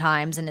million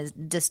times and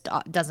just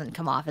doesn't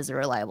come off as a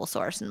reliable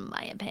source in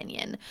my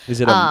opinion. Is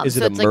it a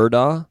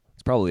Murdaugh?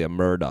 It's probably a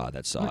Murdaugh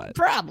that saw it.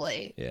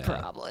 Probably. Yeah.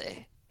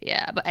 Probably.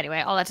 Yeah, but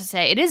anyway, all that to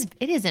say, it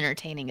is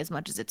entertaining as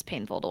much as it's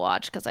painful to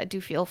watch because I do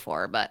feel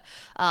for her, but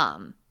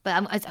I'm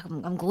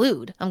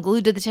glued. I'm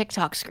glued to the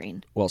TikTok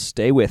screen. Well,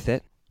 stay with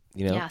it.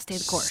 Yeah, stay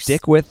the course.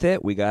 Stick with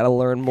it. We got to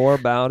learn more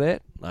about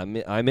it.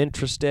 I'm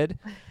interested.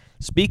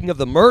 Speaking of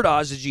the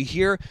Murdaughs, did you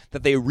hear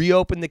that they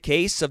reopened the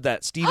case of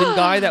that Stephen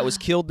guy that was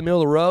killed in the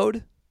middle of the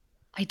road?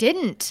 I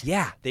didn't.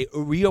 Yeah, they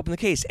reopened the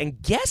case,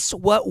 and guess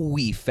what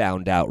we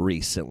found out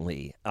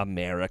recently,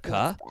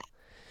 America?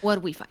 What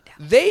did we find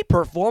out? They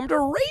performed a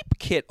rape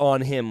kit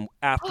on him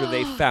after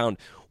they found.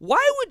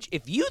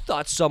 If you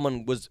thought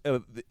someone was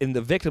in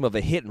the victim of a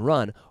hit and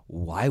run,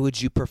 why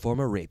would you perform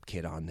a rape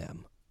kit on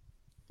them?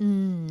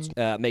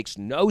 Makes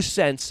no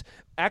sense.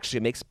 Actually,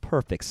 it makes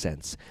perfect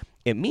sense.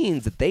 It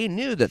means that they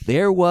knew that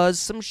there was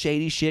some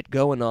shady shit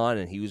going on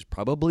and he was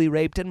probably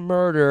raped and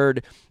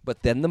murdered.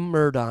 But then the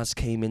Murdaughs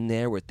came in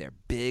there with their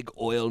big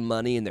oil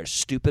money and their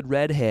stupid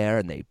red hair,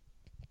 and they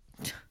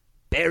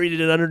buried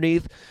it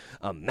underneath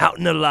a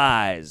mountain of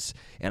lies.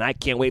 And I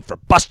can't wait for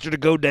Buster to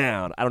go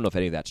down. I don't know if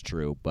any of that's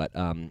true, but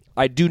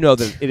I do know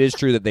that it is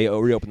true that they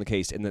reopened the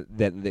case and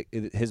that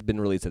it has been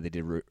released that they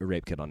did a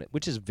rape kit on it,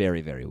 which is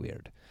very, very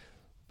weird.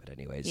 But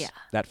anyways,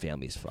 that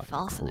family's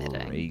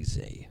fucking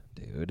crazy,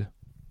 dude.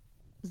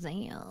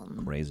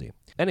 Damn. Crazy.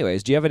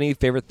 Anyways, do you have any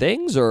favorite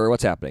things or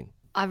what's happening?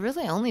 I've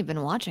really only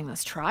been watching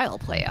this trial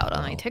play out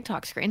on my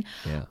TikTok screen.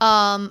 Yeah.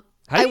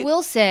 I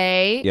will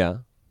say. Yeah.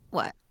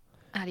 What?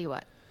 How do you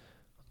what?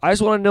 I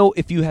just want to know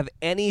if you have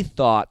any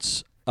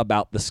thoughts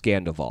about the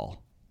Scandival.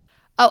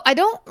 Oh, I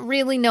don't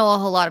really know a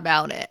whole lot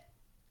about it.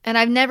 And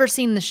I've never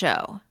seen the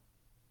show.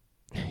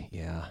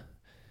 Yeah.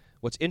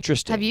 What's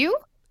interesting. Have you?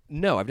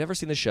 No, I've never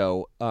seen the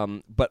show.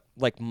 But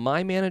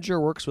my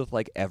manager works with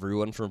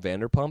everyone from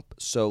Vanderpump.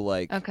 So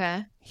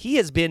okay. He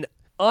has been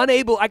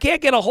unable. I can't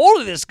get a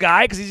hold of this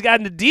guy because he's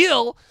gotten to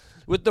deal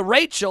with the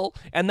Rachel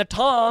and the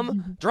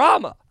Tom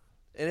drama.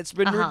 And it's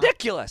been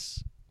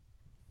ridiculous.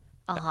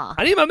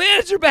 I need my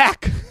manager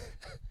back.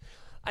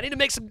 I need to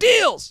make some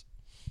deals.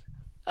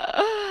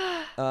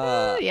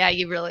 Yeah,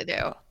 you really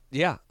do.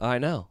 Yeah, I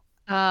know.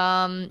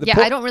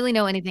 I don't really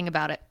know anything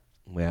about it.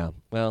 Yeah,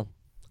 well,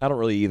 I don't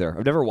really either.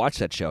 I've never watched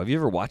that show. Have you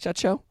ever watched that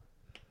show?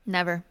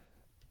 Never.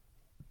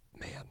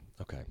 Man,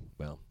 okay.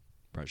 Well,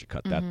 probably should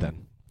cut that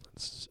then.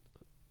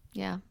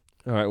 Yeah.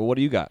 All right, well, what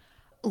do you got?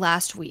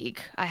 Last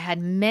week, I had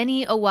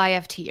many a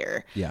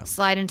YFTer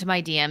slide into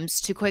my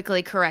DMs to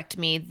quickly correct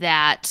me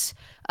that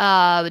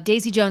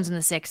Daisy Jones and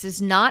the Six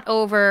is not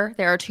over.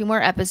 There are 2 more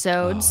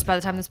episodes. By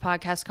the time this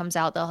podcast comes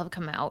out, they'll have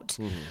come out.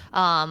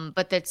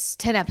 But that's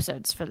 10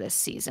 episodes for this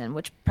season,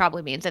 which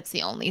probably means that's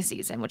the only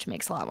season, which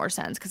makes a lot more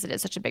sense because it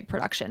is such a big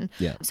production.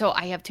 Yeah. So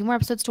I have 2 more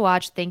episodes to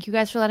watch. Thank you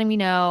guys for letting me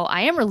know.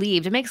 I am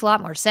relieved. It makes a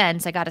lot more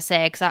sense, I got to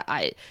say, because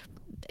I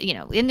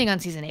ending on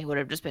season 8 would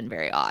have just been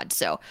very odd.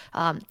 So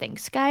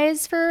thanks,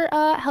 guys, for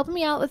helping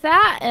me out with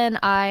that. And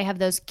I have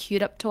those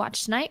queued up to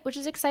watch tonight, which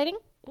is exciting.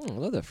 I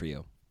love that for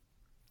you.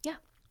 Yeah.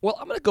 Well,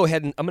 I'm going to go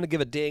ahead and I'm going to give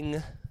a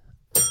ding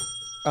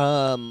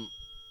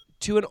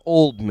to an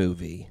old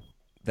movie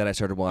that I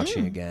started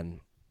watching again.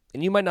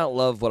 And you might not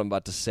love what I'm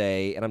about to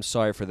say, and I'm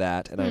sorry for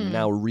that. And I'm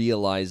now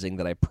realizing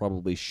that I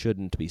probably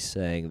shouldn't be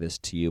saying this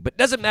to you. But it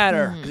doesn't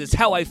matter, because it's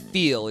how I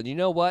feel. And you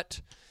know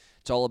what?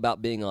 It's all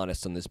about being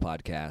honest on this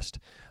podcast.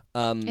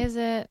 Is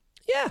it?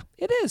 Yeah,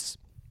 it is.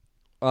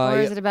 Or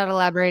is it about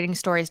elaborating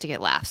stories to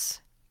get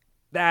laughs?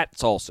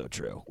 That's also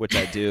true, which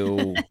I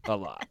do a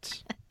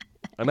lot.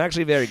 I'm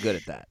actually very good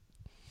at that.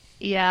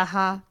 Yeah,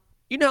 huh?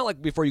 You know,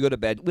 like before you go to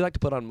bed, we like to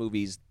put on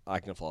movies. I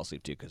can fall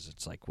asleep too because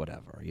it's like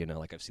whatever. You know,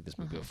 like I've seen this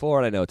movie before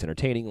and I know it's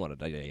entertaining.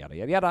 Yada yada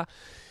yada yada.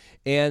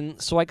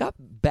 And so I got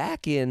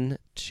back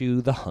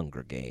into the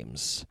Hunger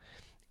Games.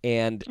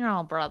 And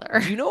Oh,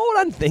 brother. you know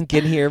what I'm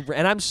thinking here?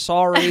 And I'm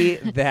sorry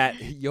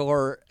that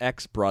your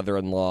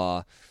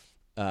ex-brother-in-law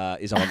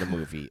is on the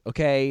movie,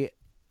 okay?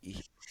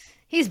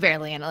 He's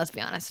barely in it, let's be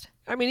honest.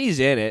 I mean,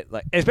 he's in it,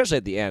 like especially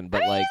at the end,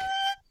 but like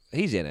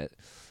he's in it.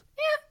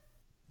 Yeah.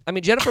 I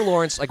mean, Jennifer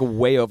Lawrence like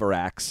way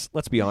overacts.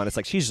 Let's be honest.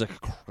 Like she's like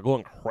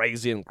going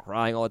crazy and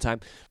crying all the time.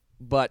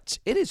 But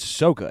it is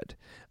so good.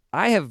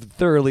 I have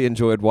thoroughly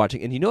enjoyed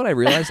watching, and you know what I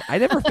realized? I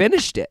never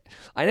finished it.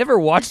 I never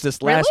watched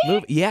this last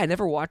movie. Yeah, I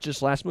never watched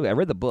this last movie. I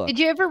read the book. Did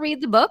you ever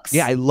read the books?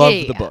 Yeah, I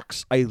loved the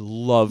books. I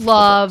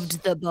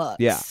loved the books.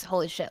 Yeah.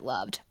 Holy shit,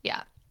 loved.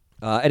 Yeah.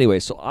 Anyway,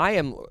 so I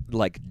am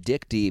like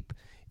dick deep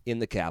in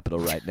the Capitol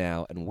right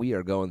now, and we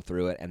are going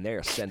through it, and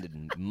they're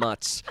sending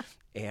mutts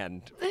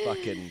and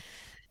fucking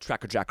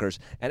tracker jackers,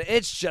 and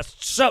it's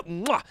just so,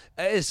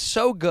 it is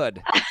so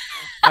good.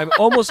 I'm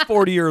almost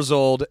 40 years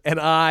old, and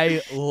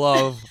I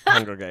love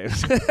Hunger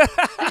Games.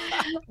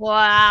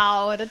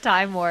 Wow, what a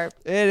time warp.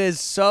 It is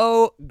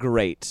so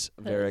great.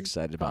 Very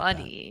excited about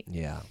Funny. that.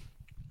 Yeah.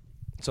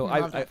 So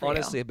I love I that for you.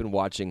 honestly have been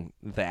watching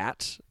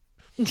that.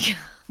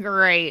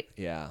 Great.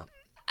 Yeah.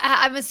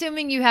 I'm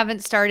assuming you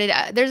haven't started.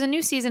 There's a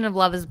new season of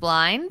Love is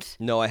Blind.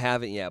 No, I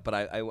haven't yet, but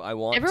I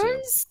want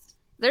to.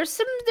 There's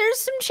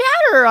some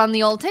chatter on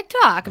the old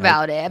TikTok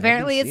about it.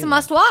 Apparently, it's a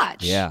must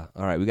watch. Yeah.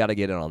 All right, we got to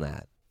get in on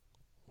that.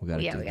 We got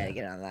to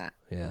get on that.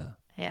 Yeah.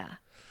 Yeah.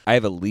 I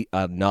have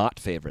a not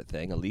favorite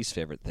thing, a least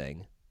favorite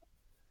thing.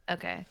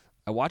 Okay.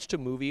 I watched a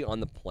movie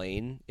on the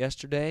plane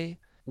yesterday,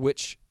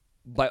 which,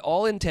 by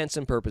all intents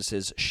and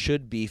purposes,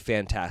 should be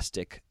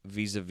fantastic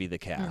vis-a-vis the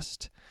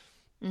cast.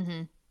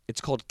 Mm-hmm.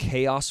 It's called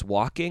Chaos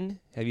Walking.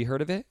 Have you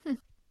heard of it?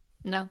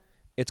 No.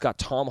 It's got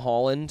Tom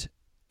Holland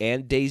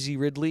and Daisy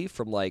Ridley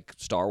from, like,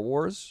 Star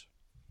Wars.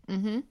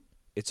 Mm-hmm.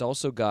 It's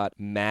also got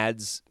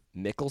Mads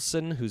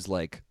Mikkelsen, who's,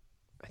 like,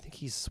 I think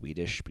he's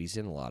Swedish, but he's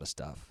in a lot of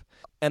stuff.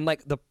 And,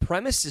 like, the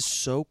premise is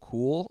so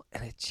cool,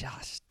 and it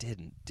just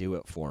didn't do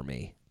it for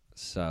me.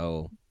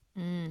 So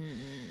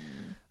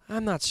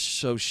I'm not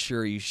so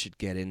sure you should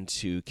get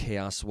into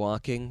Chaos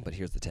Walking, but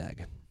here's the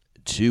tag.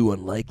 Two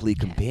unlikely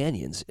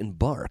companions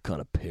embark on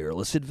a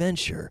perilous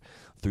adventure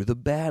through the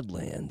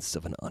badlands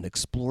of an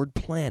unexplored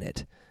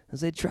planet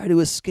as they try to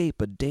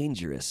escape a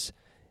dangerous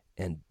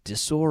and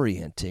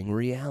disorienting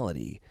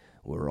reality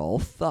where all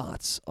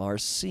thoughts are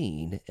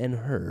seen and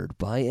heard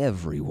by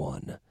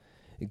everyone.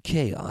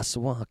 Chaos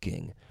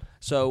Walking.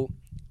 So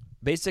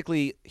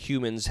basically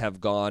humans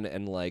have gone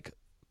to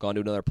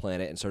another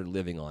planet and started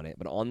living on it,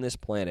 but on this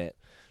planet,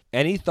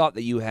 any thought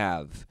that you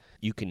have,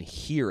 you can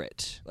hear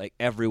it. Like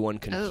everyone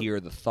can hear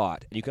the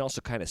thought, and you can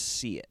also kind of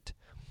see it.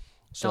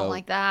 So, Don't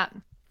like that.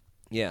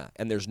 Yeah,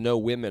 and there's no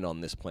women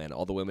on this planet.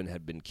 All the women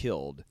had been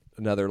killed.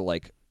 Another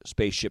like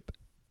spaceship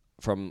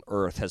from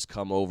Earth has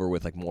come over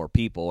with like more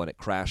people, and it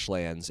crash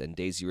lands, and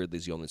Daisy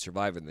Ridley's the only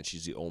survivor, and then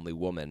she's the only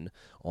woman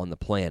on the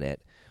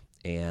planet.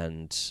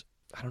 And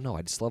I don't know,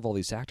 I just love all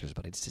these actors,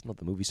 but I just didn't love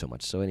the movie so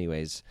much. So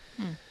anyways,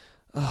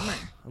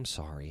 I'm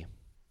sorry.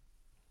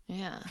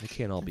 Yeah. They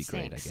can't all be That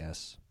great, I stinks.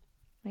 guess.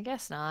 I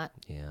guess not.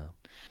 Yeah.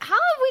 How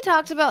have we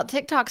talked about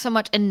TikTok so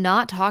much and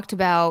not talked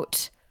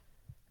about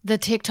the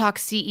TikTok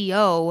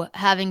CEO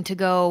having to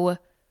go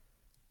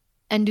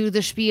and do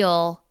the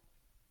spiel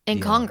in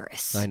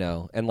Congress? I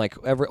know. And like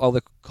all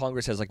the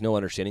Congress has like no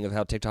understanding of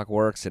how TikTok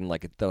works, and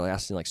like they're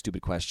asking like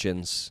stupid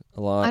questions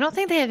a lot. I don't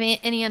think they have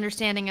any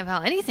understanding of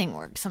how anything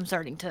works. I'm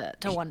starting to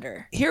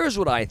wonder. Here's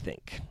what I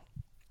think.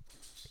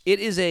 It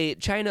is a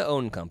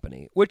China-owned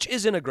company, which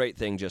isn't a great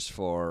thing just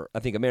for, I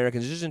think,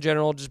 Americans just in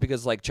general, just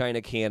because, like,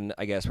 China can,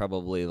 I guess,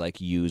 probably,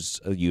 like,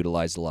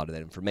 utilize a lot of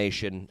that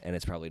information, and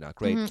it's probably not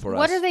great for us.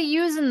 What are they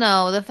using,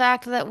 though? The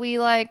fact that we,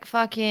 like,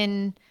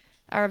 fucking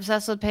are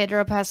obsessed with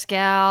Pedro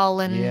Pascal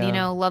and, you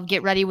know, love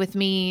Get Ready With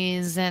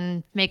Me's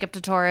and makeup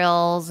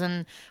tutorials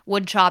and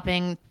wood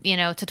chopping, you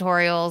know,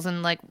 tutorials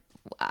and, like,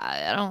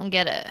 I don't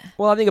get it.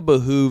 Well, I think it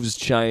behooves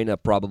China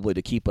probably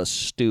to keep us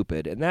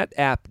stupid, and that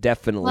app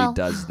definitely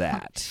does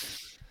that.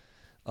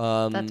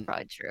 That's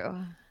probably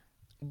true.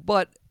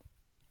 But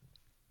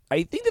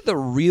I think that the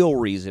real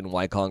reason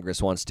why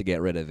Congress wants to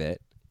get rid of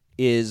it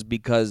is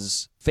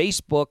because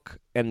Facebook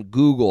and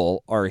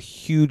Google are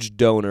huge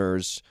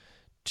donors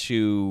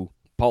to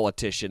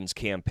politicians'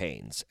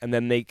 campaigns, and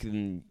then they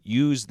can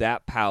use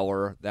that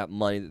power, that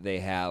money that they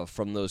have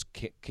from those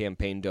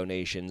campaign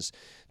donations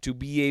to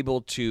be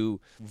able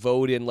to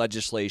vote in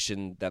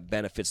legislation that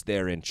benefits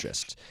their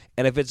interest.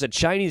 And if it's a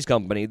Chinese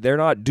company, they're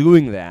not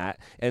doing that,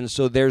 and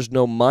so there's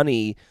no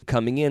money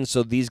coming in.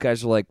 So these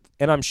guys are like,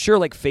 and I'm sure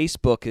like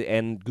Facebook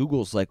and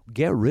Google's like,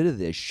 get rid of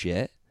this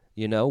shit.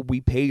 You know,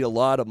 we paid a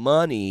lot of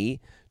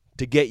money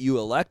to get you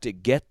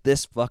elected. Get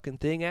this fucking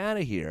thing out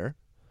of here.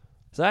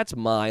 So that's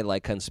my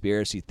like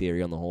conspiracy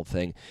theory on the whole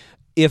thing.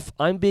 If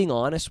I'm being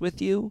honest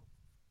with you,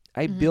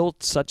 I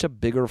built such a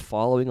bigger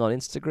following on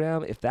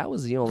Instagram. If that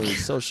was the only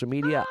social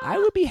media, I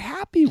would be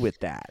happy with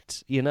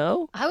that, you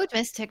know? I would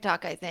miss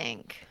TikTok, I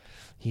think.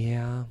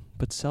 Yeah,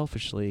 but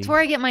selfishly. It's where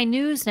I get my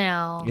news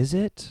now. Is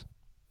it?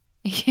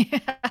 Yeah,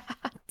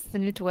 it's the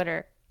new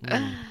Twitter.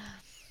 I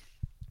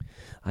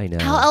know.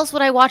 How else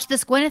would I watch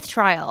this Gwyneth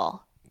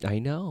trial? I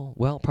know.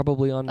 Well,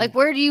 probably on. Like,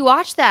 where do you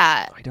watch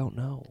that? I don't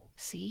know.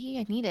 See,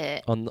 I need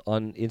it. On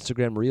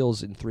Instagram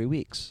Reels in 3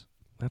 weeks.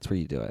 That's where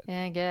you do it.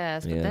 Yeah, I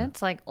guess. But Yeah. then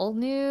it's like old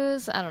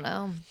news. I don't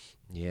know.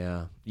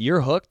 Yeah,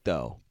 you're hooked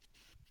though.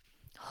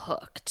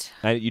 Hooked.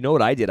 You know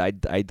what I did?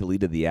 I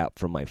deleted the app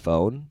from my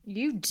phone.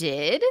 You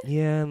did?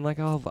 Yeah, and like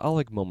I'll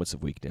like moments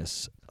of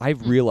weakness.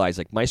 I've realized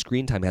like my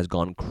screen time has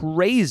gone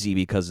crazy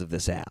because of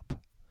this app,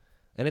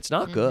 and it's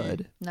not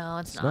good. No,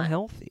 it's It's not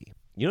healthy.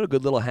 You know what a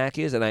good little hack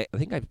is, and I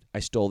think I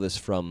stole this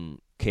from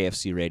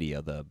KFC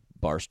Radio, the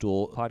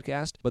Barstool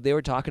podcast, but they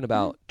were talking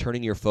about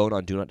turning your phone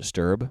on Do Not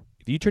Disturb.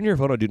 If you turn your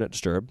phone on Do Not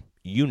Disturb,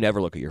 you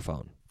never look at your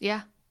phone.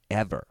 Yeah.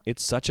 Ever.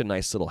 It's such a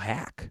nice little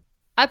hack.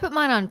 I put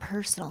mine on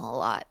personal a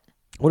lot.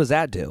 What does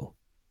that do?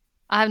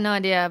 I have no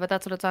idea, but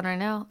that's what it's on right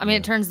now. I mean,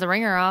 it turns the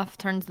ringer off,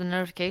 turns the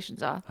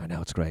notifications off. I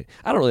know, it's great.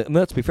 I don't really, I mean,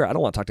 let's be fair, I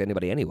don't want to talk to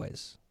anybody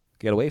anyways.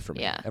 Get away from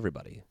me, Yeah.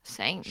 everybody.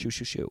 Same. Shoo,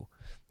 shoo, shoo.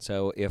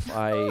 So if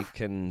I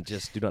can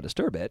just Do Not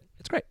Disturb it,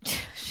 it's great.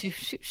 Shoo,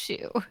 shoo,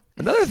 shoo.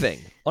 Another thing,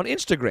 on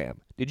Instagram,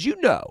 did you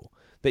know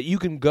that you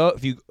can go,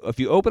 if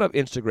you open up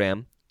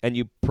Instagram and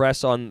you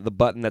press on the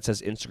button that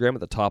says Instagram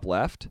at the top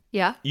left,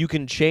 Yeah. you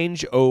can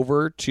change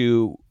over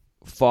to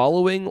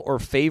following or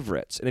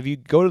favorites. And if you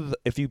go to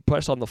if you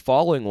press on the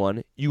following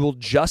one, you will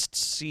just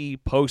see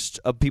posts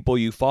of people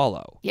you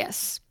follow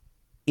Yes.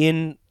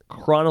 in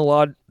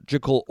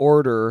chronological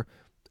order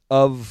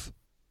of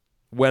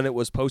when it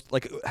was posted.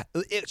 Like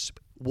it's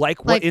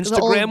like what Like the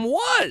Instagram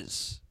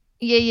was.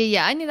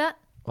 Yeah. I knew that.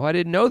 Oh, I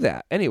didn't know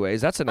that.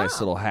 Anyways, that's a nice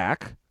little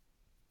hack.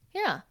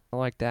 Yeah. I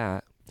like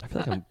that. I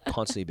feel like I'm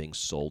constantly being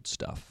sold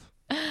stuff.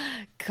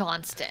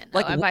 Constant.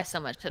 Like, I buy so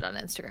much shit on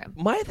Instagram.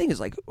 My thing is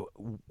like,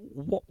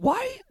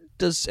 why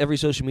does every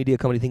social media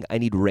company think I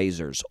need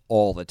razors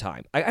all the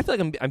time? I feel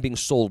like I'm being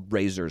sold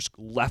razors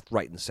left,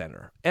 right, and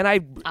center. And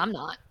I'm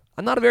not.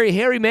 I'm not a very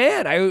hairy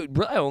man. I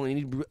only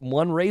need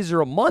one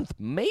razor a month,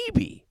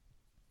 maybe.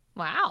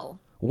 Wow.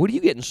 What are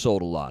you getting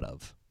sold a lot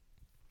of?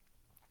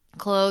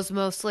 Clothes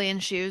mostly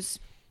and shoes.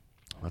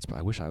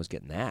 I wish I was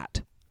getting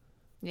that.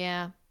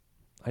 Yeah.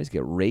 I just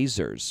get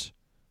razors.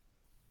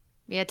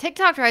 Yeah,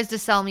 TikTok tries to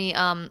sell me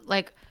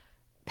like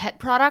pet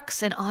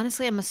products, and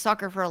honestly, I'm a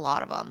sucker for a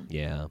lot of them.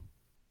 Yeah.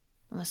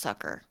 I'm a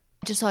sucker.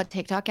 I just saw a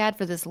TikTok ad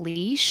for this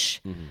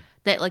leash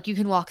that like you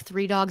can walk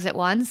 3 dogs at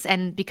once,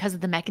 and because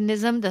of the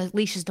mechanism, the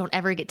leashes don't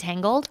ever get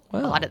tangled. I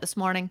Wow. bought it this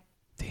morning.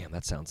 Damn,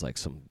 that sounds like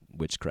some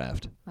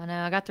witchcraft. I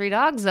know. I got 3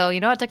 dogs though. You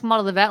know, I took them out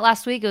to the vet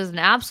last week. It was an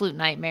absolute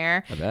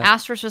nightmare. I bet.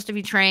 Asked her supposed to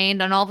be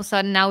trained, and all of a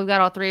sudden now we've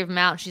got all 3 of them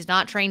out, and she's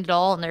not trained at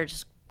all, and they're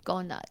just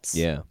going nuts.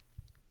 Yeah.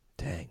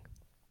 Dang.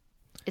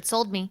 It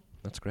sold me.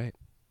 That's great.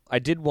 I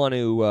did want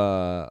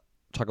to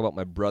talk about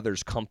my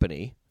brother's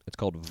company. It's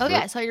called Oh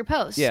yeah, I saw your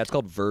post. Yeah, it's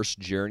called Verse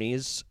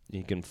Journeys.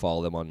 You can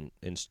follow them on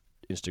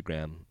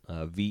Instagram,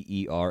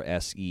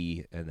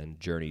 VERSE, and then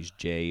Journeys,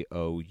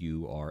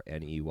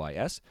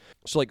 JOURNEYS.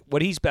 So, like,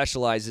 what he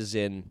specializes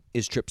in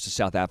is trips to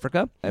South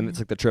Africa, and it's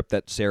like the trip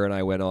that Sarah and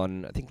I went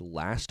on, I think,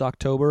 last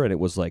October, and it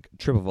was like a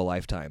trip of a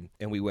lifetime.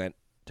 And we went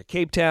to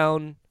Cape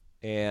Town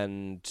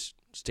and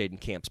stayed in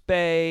Camps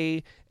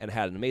Bay and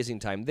had an amazing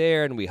time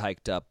there, and we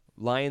hiked up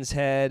Lion's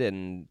Head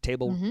and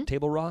Table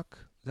Rock.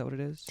 Is that what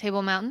it is?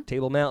 Table Mountain.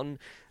 Table Mountain.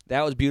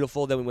 That was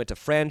beautiful. Then we went to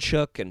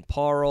Franschhoek and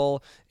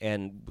Parel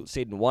and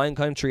stayed in wine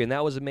country, and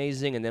that was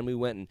amazing. And then we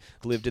went and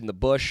lived in the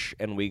bush,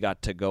 and we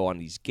got to go on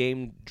these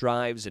game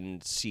drives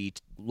and see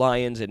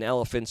lions and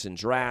elephants and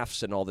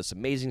giraffes and all this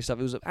amazing stuff.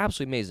 It was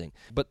absolutely amazing.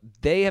 But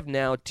they have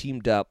now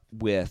teamed up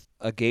with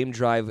a game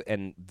drive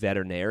and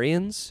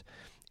veterinarians.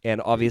 And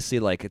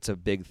obviously, like, it's a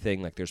big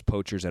thing. Like, there's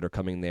poachers that are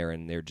coming there,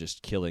 and they're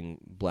just killing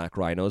black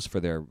rhinos for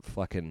their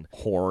fucking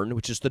horn,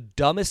 which is the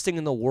dumbest thing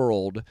in the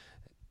world.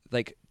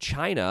 Like,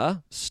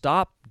 China,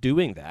 stop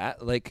doing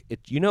that. Like,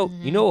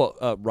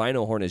 a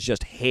rhino horn is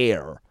just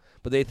hair,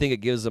 but they think it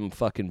gives them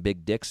fucking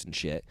big dicks and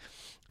shit.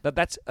 But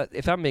that's,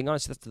 if I'm being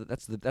honest,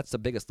 that's the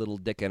biggest little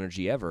dick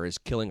energy ever, is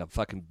killing a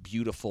fucking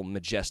beautiful,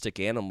 majestic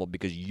animal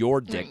because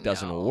your dick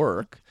doesn't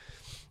work.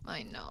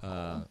 I know.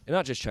 And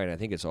not just China. I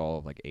think it's all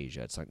of like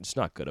Asia. It's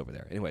not good over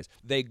there. Anyways,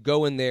 they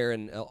go in there,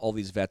 and all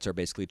these vets are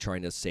basically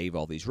trying to save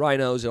all these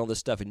rhinos and all this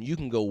stuff. And you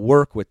can go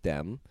work with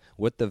them,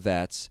 with the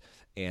vets,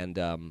 and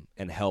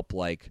help,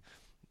 like,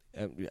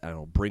 I don't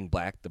know, bring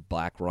back the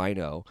black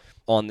rhino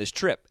on this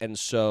trip. And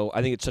so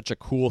I think it's such a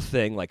cool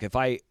thing. Like, if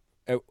I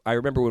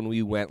remember when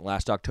we went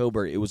last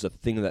October, it was a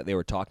thing that they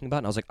were talking about,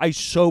 and I was like, I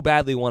so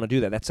badly want to do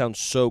that. That sounds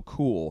so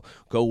cool.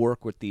 Go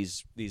work with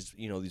these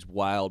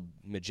wild,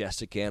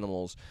 majestic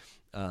animals,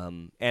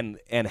 and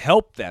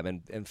help them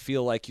and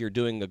feel like you're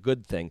doing a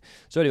good thing.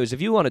 So, anyways,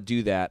 if you want to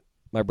do that,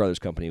 my brother's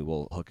company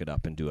will hook it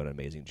up and do an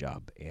amazing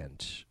job.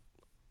 And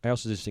I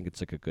also just think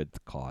it's like a good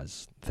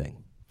cause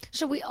thing.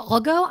 Should we all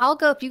go? I'll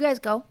go if you guys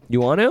go.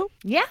 You want to?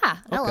 Yeah, I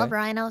Okay. love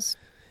rhinos.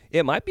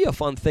 It might be a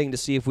fun thing to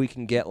see if we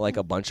can get like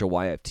a bunch of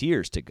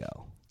YFTers to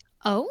go.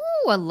 Oh,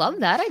 I love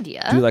that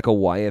idea. Do like a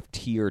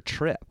YFTer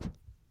trip.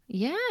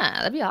 Yeah,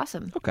 that'd be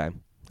awesome. Okay.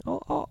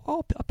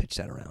 I'll pitch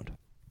that around.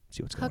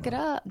 See what's going Hook it on.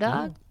 up,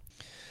 dog.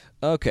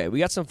 Okay, we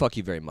got some fuck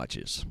you very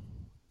muches.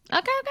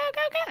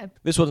 Okay.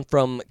 This one's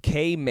from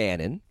K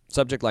Mannon.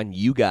 Subject line,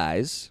 you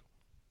guys.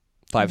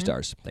 5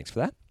 stars. Thanks for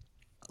that.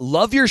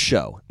 Love your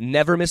show.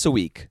 Never miss a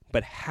week.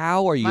 But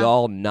how are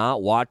y'all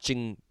not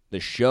watching the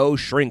show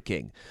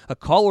Shrinking? A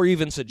caller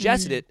even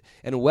suggested it,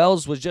 and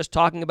Wells was just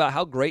talking about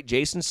how great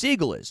Jason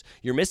Segel is.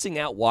 You're missing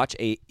out. Watch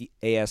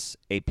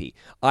ASAP.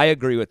 I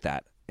agree with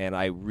that, and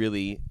I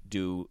really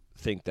do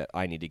think that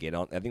I need to get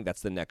on. I think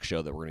that's the next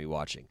show that we're going to be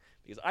watching.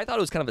 Because I thought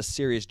it was kind of a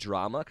serious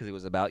drama because it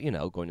was about,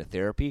 going to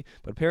therapy.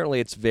 But apparently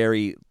it's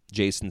very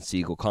Jason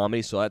Segel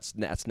comedy, so that's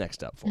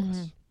next up for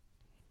us.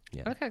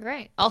 Yeah. Okay,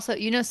 great. Also,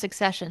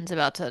 Succession's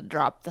about to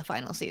drop the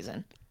final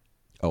season.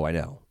 Oh, I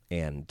know.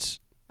 And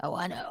Oh,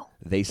 I know.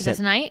 they Is that sent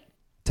tonight?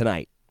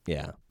 tonight.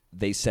 Yeah.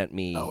 They sent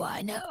me Oh,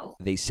 I know.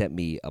 they sent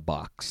me a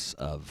box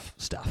of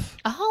stuff.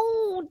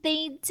 Oh,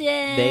 they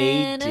did.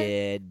 They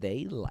did.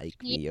 They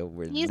like me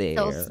over He's there.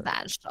 so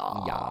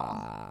special.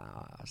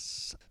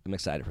 Yes. I'm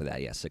excited for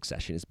that. Yes,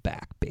 Succession is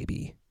back,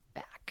 baby.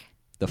 Back.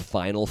 The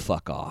final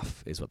fuck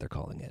off is what they're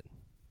calling it.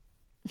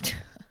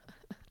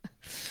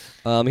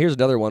 Here's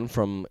another one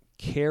from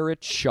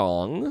Carrot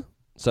Chong.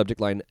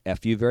 Subject line,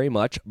 F you very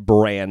much.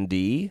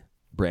 Brandy.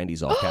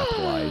 Brandy's all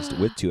capitalized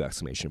with 2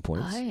 exclamation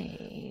points.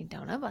 I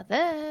don't know about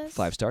this.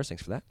 5 stars.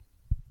 Thanks for that.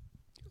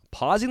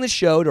 Pausing the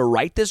show to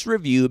write this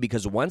review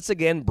because once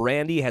again,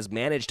 Brandy has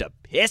managed to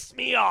piss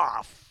me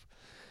off.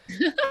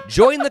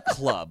 Join the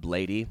club,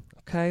 lady.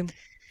 Okay.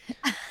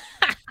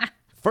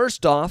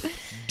 First off,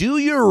 do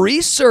your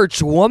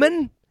research,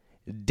 woman.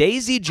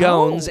 Daisy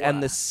Jones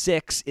and the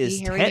Six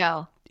Here we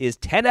go. is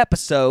 10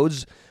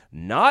 episodes,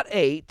 not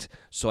 8.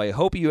 So I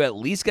hope you at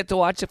least get to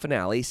watch the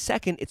finale.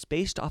 Second, it's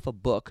based off a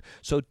book.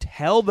 So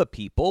tell the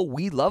people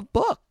we love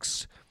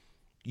books.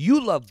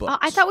 You love books.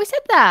 I thought we said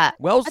that.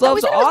 Wells I thought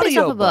we loves said it was based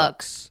off a book.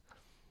 audiobooks.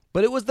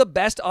 But it was the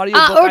best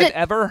audiobook or I've did-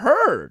 ever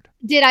heard.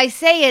 Did I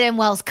say it and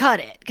Wells cut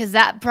it? Because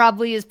that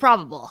probably is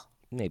probable.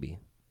 Maybe.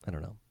 I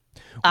don't know.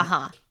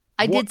 Uh-huh.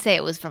 I did say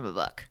it was from a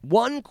book.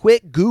 One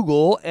quick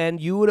Google, and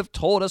you would have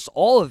told us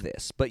all of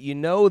this. But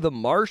The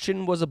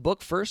Martian was a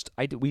book first.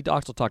 We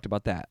also talked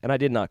about that, and I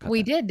did not cut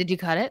We that. did. Did you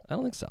cut it? I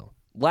don't think so.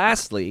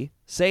 Lastly,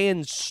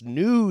 saying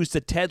snooze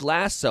to Ted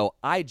Lasso,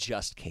 I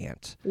just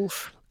can't.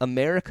 Oof.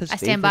 America's I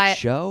stand favorite by it.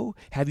 show.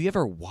 Have you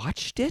ever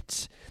watched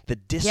it? The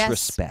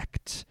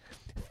disrespect.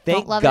 Don't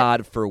Thank love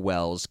God for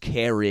Wells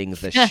carrying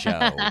the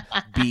show.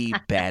 Be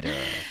better.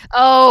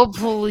 Oh,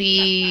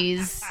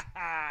 please.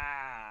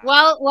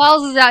 Well,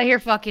 Wells is out here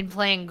fucking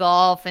playing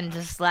golf and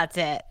just that's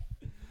it.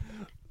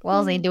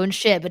 Wells ain't doing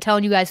shit but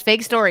telling you guys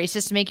fake stories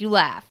just to make you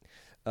laugh.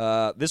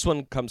 This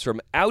one comes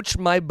from Ouch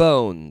My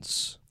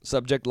Bones.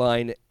 Subject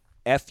line,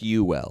 F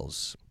you,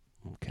 Wells.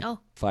 Okay. Oh.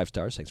 5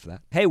 stars. Thanks for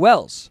that. Hey,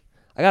 Wells.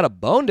 I got a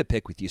bone to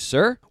pick with you,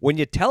 sir. When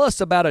you tell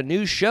us about a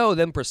new show,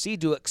 then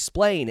proceed to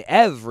explain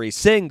every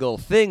single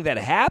thing that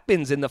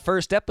happens in the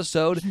first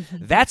episode,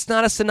 that's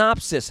not a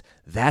synopsis.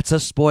 That's a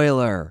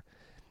spoiler.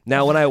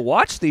 Now, when I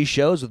watch these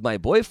shows with my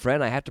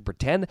boyfriend, I have to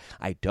pretend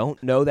I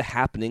don't know the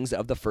happenings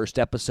of the first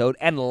episode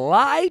and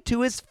lie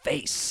to his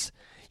face.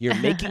 You're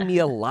making me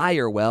a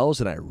liar, Wells,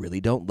 and I really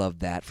don't love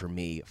that for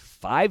me.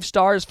 5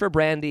 stars for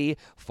Brandy,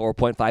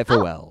 4.5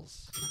 for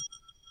Wells.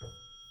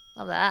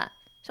 Love that.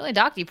 She only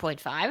docked you 0.5.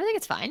 I think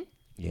it's fine.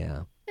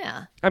 Yeah.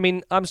 Yeah. I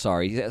mean, I'm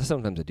sorry. Yeah,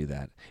 sometimes I do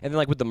that. And then,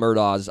 like, with the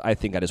Murdaws, I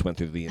think I just went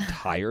through the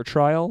entire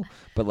trial.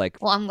 But, like,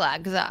 Well, I'm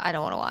glad because I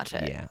don't want to watch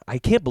it. yeah. I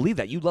can't believe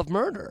that. You love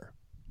murder.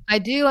 I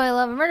do. I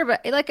love murder,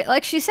 but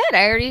like she said,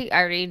 I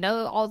already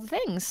know all the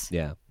things.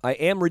 Yeah. I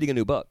am reading a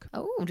new book.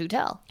 Oh, do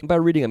tell. And by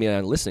reading, I mean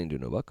I'm listening to a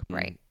new book.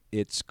 Right.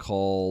 It's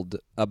called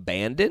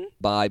Abandon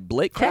by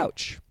Blake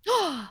Crouch.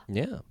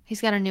 Yeah.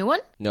 He's got a new one?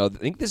 No, I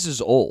think this is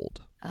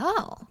old,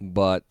 Oh.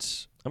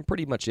 but I'm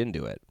pretty much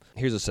into it.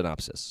 Here's a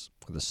synopsis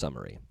with a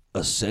summary.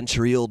 A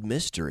century-old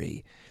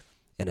mystery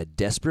and a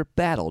desperate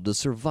battle to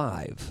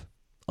survive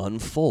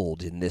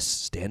unfold in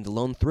this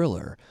standalone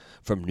thriller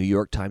from New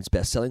York Times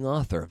bestselling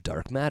author of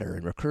Dark Matter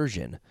and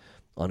Recursion.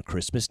 On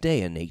Christmas Day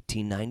in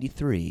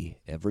 1893,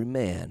 every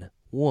man,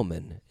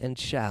 woman, and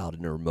child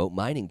in a remote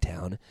mining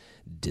town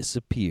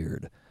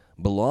disappeared.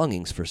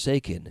 Belongings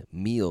forsaken,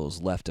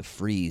 meals left to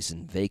freeze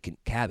in vacant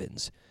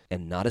cabins,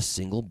 and not a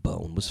single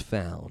bone was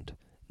found.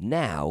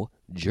 Now,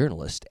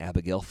 journalist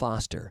Abigail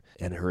Foster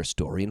and her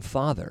historian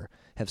father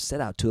have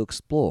set out to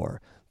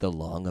explore the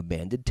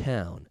long-abandoned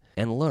town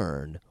and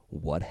learn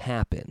what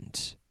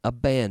happened.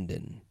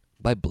 Abandoned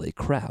by Blake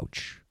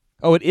Crouch.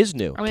 Oh, it is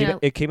new. I mean,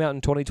 It came out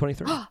in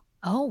 2023.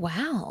 Oh,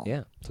 wow.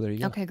 Yeah, so there you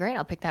go. Okay, great.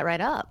 I'll pick that right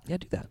up. Yeah,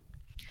 do that.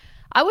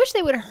 I wish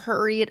they would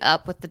hurry it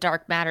up with the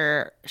Dark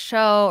Matter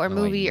show or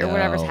movie or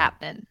whatever's know.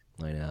 happening.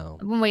 I know.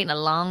 I've been waiting a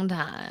long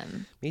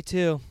time. Me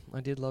too.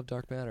 I did love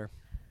Dark Matter.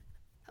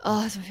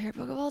 Oh, it's my favorite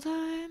book of all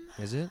time.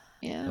 Is it?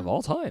 Yeah. of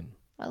all time.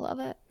 I love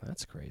it.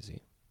 That's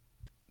crazy.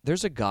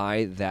 There's a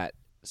guy that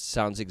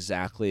sounds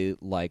exactly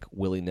like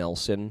Willie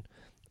Nelson,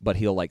 but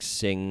he'll like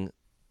sing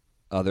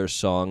other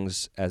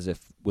songs as if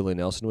Willie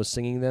Nelson was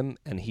singing them,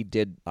 and he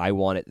did I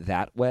Want It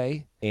That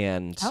Way,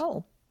 and is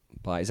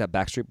that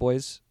Backstreet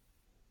Boys?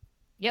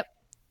 Yep.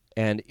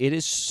 And it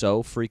is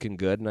so freaking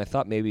good, and I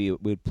thought maybe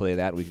we'd play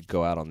that and we could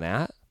go out on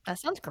that. That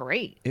sounds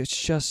great. It's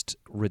just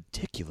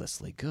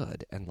ridiculously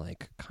good, and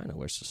like kind of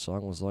wish the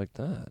song was like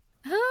that.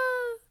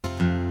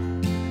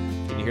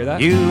 Can you hear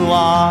that? You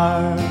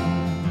are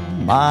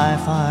my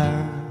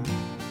fire,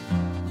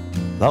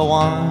 the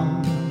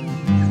one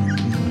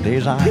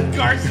desire.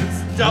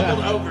 Carson's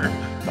doubled over.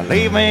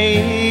 Believe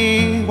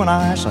me when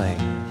I say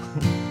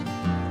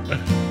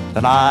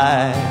that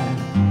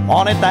I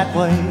want it that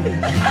way.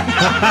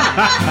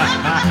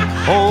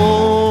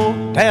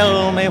 Oh,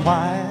 tell me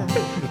why.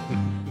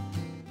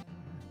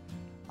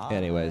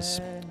 Anyways.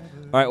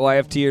 All right,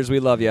 YFTers, we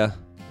love you.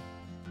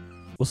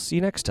 We'll see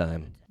you next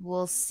time.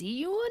 We'll see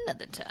you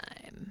another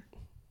time.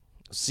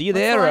 See you What's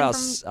the there. line I'll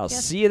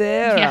from- see you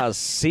there. Yeah. I'll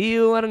see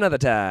you at another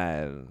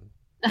time.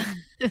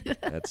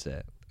 That's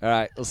it. All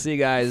right, we'll see you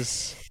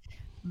guys.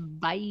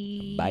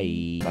 Bye.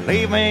 Bye.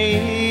 Believe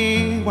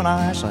me when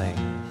I say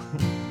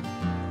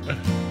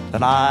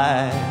that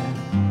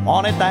I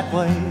want it that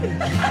way.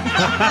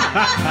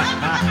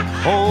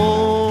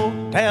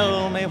 Oh,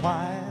 tell me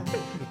why.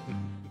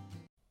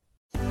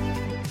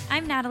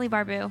 I'm Natalie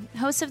Barbu,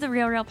 host of the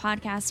Real Real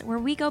podcast, where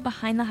we go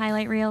behind the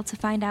highlight reel to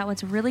find out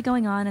what's really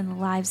going on in the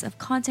lives of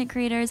content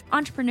creators,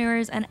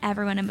 entrepreneurs, and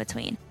everyone in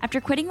between.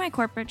 After quitting my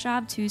corporate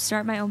job to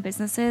start my own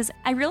businesses,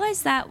 I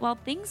realized that while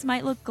things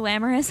might look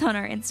glamorous on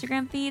our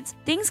Instagram feeds,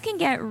 things can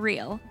get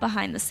real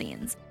behind the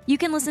scenes. You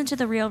can listen to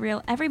The Real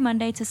Real every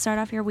Monday to start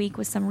off your week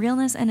with some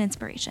realness and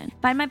inspiration.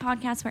 Find my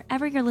podcast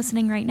wherever you're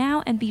listening right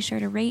now, and be sure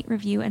to rate,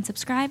 review, and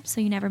subscribe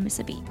so you never miss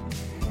a beat.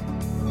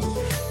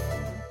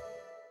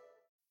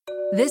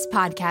 This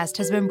podcast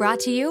has been brought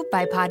to you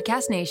by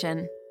Podcast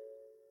Nation.